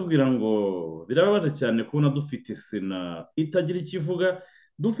 Iyo tuya tubwira ngo birababaje cyane kubona dufite sena itagira ikivuga,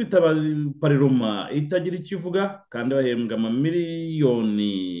 dufite abapariroma itagira ikivuga kandi bahembwa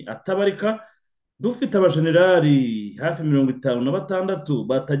amamiliyoni atabarika, dufite abajenerali hafi 56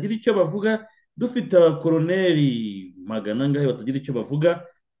 batagira icyo bavuga, dufite abakoroneri magana angahe batagira icyo bavuga,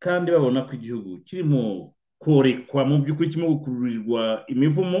 kandi babona ko igihugu kirimo korekwa, mu by'ukuri kirimo gukururirwa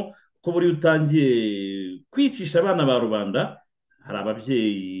imivumo, ko buri utangiye kwicisha abana ba rubanda. Hari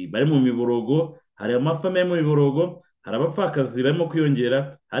ababyeyi bari mu miborogo, hari amafame ari mu miborogo, hari abapfakazi barimo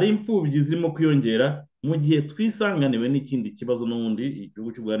kwiyongera, hari imfubyi zirimo kwiyongera, mu gihe twisanganiwe n'ikindi kibazo n'ubundi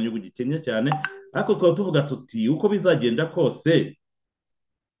igihugu cy'u Rwanda n'igihugu gikennye cyane. Ariko tukaba tuvuga tuti uko bizagenda kose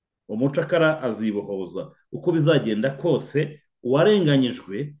umucakara azibohoza, uko bizagenda kose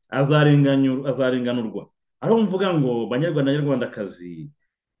uwarenganyijwe azarenganurwa. Aho mvuga ngo banyarwanda nyarwandakazi,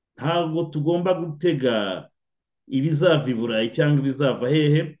 ntabwo tugomba gutega ibizava i Burayi cyangwa ibizava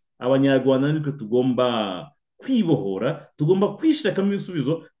hehe. Abanyarwanda nitwe tugomba kwibohora, tugomba kwishakamo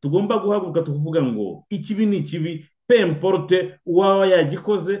ibisubizo, tugomba guhaguruka tukuvuga ngo ikibi ni ikibi, pe importe uwaba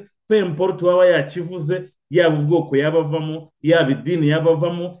yagikoze, pe importe uwaba yakivuze, yaba ubwoko yabavamo, yaba idini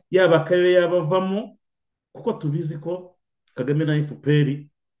yabavamo, yaba akarere yabavamo, kuko tubizi ko Kagame na FPR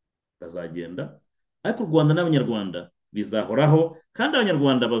bazagenda, ariko u Rwanda n'abanyarwanda bizahoraho, kandi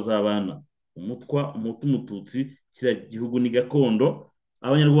abanyarwanda bazabana umutwa umututsi. Kiriya gihugu ni gakondo.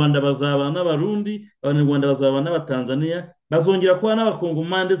 Abanyarwanda bazabana n'abarundi, abanyarwanda bazabana n'abatanzania, bazongera kuba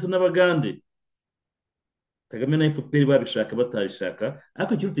n'abakongomani ndetse n'abagande. Kagame na FPR babishaka batabishaka,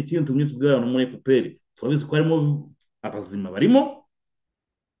 ariko ikiruta ikindi tumwe tubwira abantu muri FPR, turabizi ko harimo abazima barimo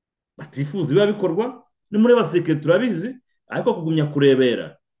batifuza biba bikorwa, ni muri baseke turabizi, ariko kugumya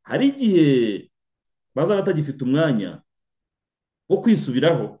kurebera, hari igihe bazaba batagifite umwanya wo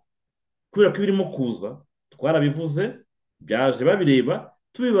kwisubiraho kubera ko birimo kuza. Twarabivuze, byaje babireba,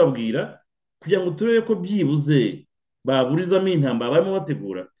 tubibabwira kugira ngo turebe ko byibuze baburizamo intambara barimo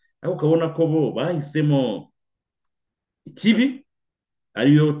bategura, ariko ukabona ko bo bahisemo ikibi,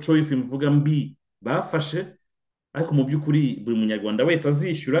 ariyo choice mvuga mbi bafashe, ariko mu by'ukuri buri munyarwanda wese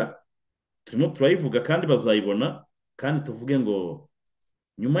azishyura. Turimo turayivuga kandi bazayibona, kandi tuvuge ngo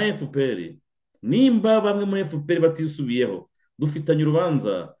nyuma ya FPR, nimba bamwe muri FPR batisubiyeho, dufitanye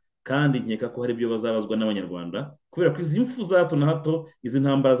urubanza, kandi nkeka ko hari ibyo bazabazwa n'abanyarwanda, kubera ko izi mfu za hato na hato, izi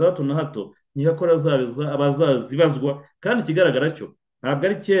ntambara za hato na hato, nkeka ko abazazibazwa. Kandi ikigaragara cyo ntabwo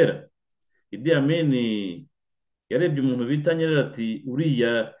ari kera Idi Amin yarebye umuntu bita Nyerere ati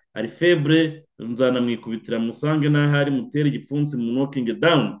uriya ari febre, nzanamwikubitira musange n'aho ari mutere igipfunsi mu knocking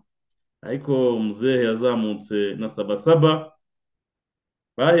down. Ariko muzehe yazamutse na sabasaba,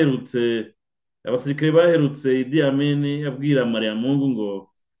 baherutse abasirikare baherutse Idi Amin abwira Maria Mungu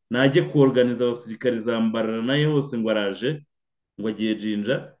ngo najye kuorganiza abasirikare zambarana naye hose ngo araje, ngo agiye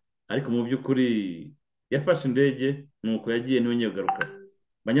jinja. Ariko mu by'ukuri yafashe indege, nuko yagiye ntiyongeye kugaruka.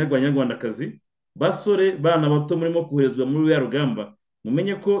 Banyarwandakazi, basore bana bato murimo koherezwa muri ya rugamba,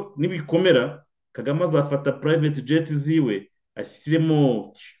 mumenye ko nibikomera Kagame azafata private jet ziwe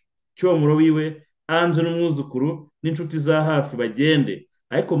ashyiremo cyomoro wiwe, anje n'umwuzukuru n'inshuti za hafi bagende,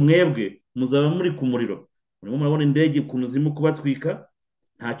 ariko mwebwe muzaba muri ku muriro. Murimo murabona indege ukuntu zirimo kubatwika,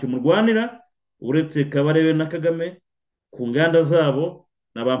 ntacyo murwanira uretse Kabarebe na Kagame ku nganda zabo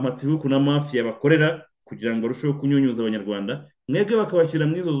n'abampatsibuku na mafia bakorera kugira ngo barusheho kunyunyuza abanyarwanda. Mwebwe bakabashyira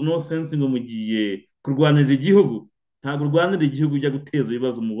muri izo no sense ngo mugiye kurwanirira igihugu. Ntabwo urwanirira igihugu ujya guteza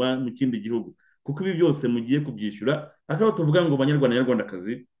ibibazo mu kindi gihugu, kuko ibi byose mugiye kubyishyura. Akaba tuvuga ngo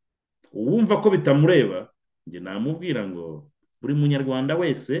Banyarwandakazi, uwumva ko bitamureba, njye namubwira ngo buri munyarwanda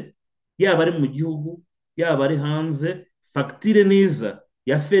wese, yaba ari mu gihugu yaba ari hanze, fagitire niza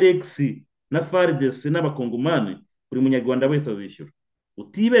ya Felix na FARDC n'abakongomani, buri munyarwanda wese azishyura.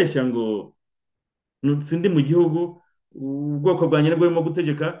 Utibeshya ngo sindi mu gihugu ubwoko bwa nyine burimo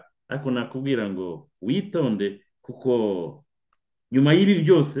gutegeka, ariko nakubwira ngo witonde, kuko nyuma y'ibi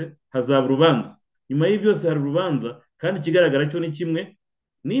byose hazaba urubanza. Nyuma y'ibi byose hari urubanza, kandi ikigaragara cyo ni kimwe,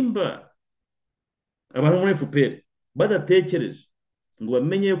 nimba abantu muri FPR badatekereje ngo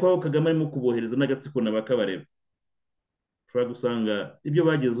bamenye ko aho Kagame arimo kubohereza n'agatsiko n'abakabareba, ushobora gusanga ibyo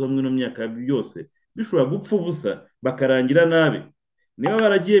bagezeho muri ino myaka byose bishobora gupfa ubusa, bakarangira nabi. Niba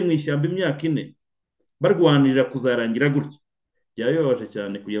baragiye mu ishyamba imyaka 4 barwanirira kuzarangira gutya, byaba bibabaje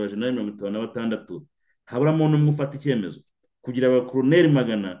cyane kugira abajenali 56 haburamo n'umwe ufata icyemezo, kugira abakoloneli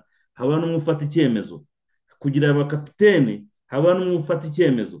 100 habura n'umwe ufata icyemezo, kugira abakapiteni habura n'umwe ufata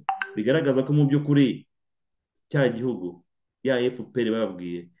icyemezo. Bigaragaza ko mu by'ukuri cya gihugu ya FPR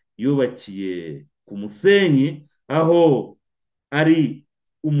babwiye yubakiye ku musenyi, aho ari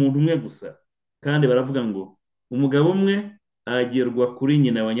umuntu umwe gusa, kandi baravuga ngo umugabo umwe agerwa kuri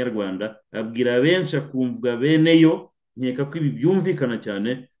nyina abanyarwanda, abwira benshi akumvwa beneyo. Nkeka ko ibi byumvikana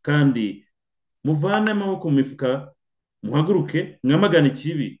cyane, kandi muvane amaboko mu mifuka, muhaguruke mwamagana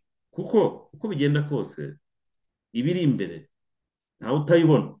ikibi, kuko uko bigenda kose ibiri imbere ntawe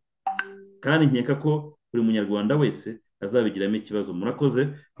utayibona, kandi nkeka ko buri munyarwanda wese azabigiramo ikibazo.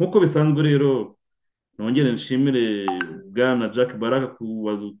 Murakoze. Nk'uko bisanzwe rero, nongere nshimire bwana Jack Baraka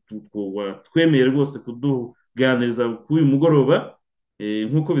twemeye rwose kuduganiriza kuri uyu mugoroba.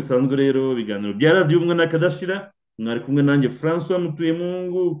 Nk'uko bisanzwe rero, ibiganiro bya radiyo Ubumwe n'akadashira, mwari kumwe nanjye François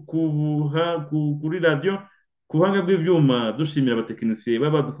Mutuyemungu kuri radiyo, ku buhanga bw'ibyuma, dushimira abatekinisiye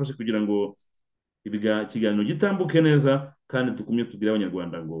baba badufashe kugira ngo ikiganiro gitambuke neza, kandi tukumye tubwire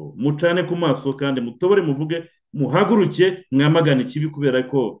abanyarwanda ngo mucane ku maso, kandi mutobore, muvuge, muhaguruke mwamagana ikibi, kubera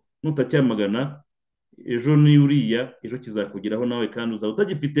ko nutacyamagana ejo ni uriya, ejo kizakugeraho nawe, kandi uzaba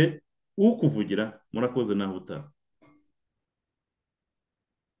utagifite ukuvugira. Murakoze, naho utaha.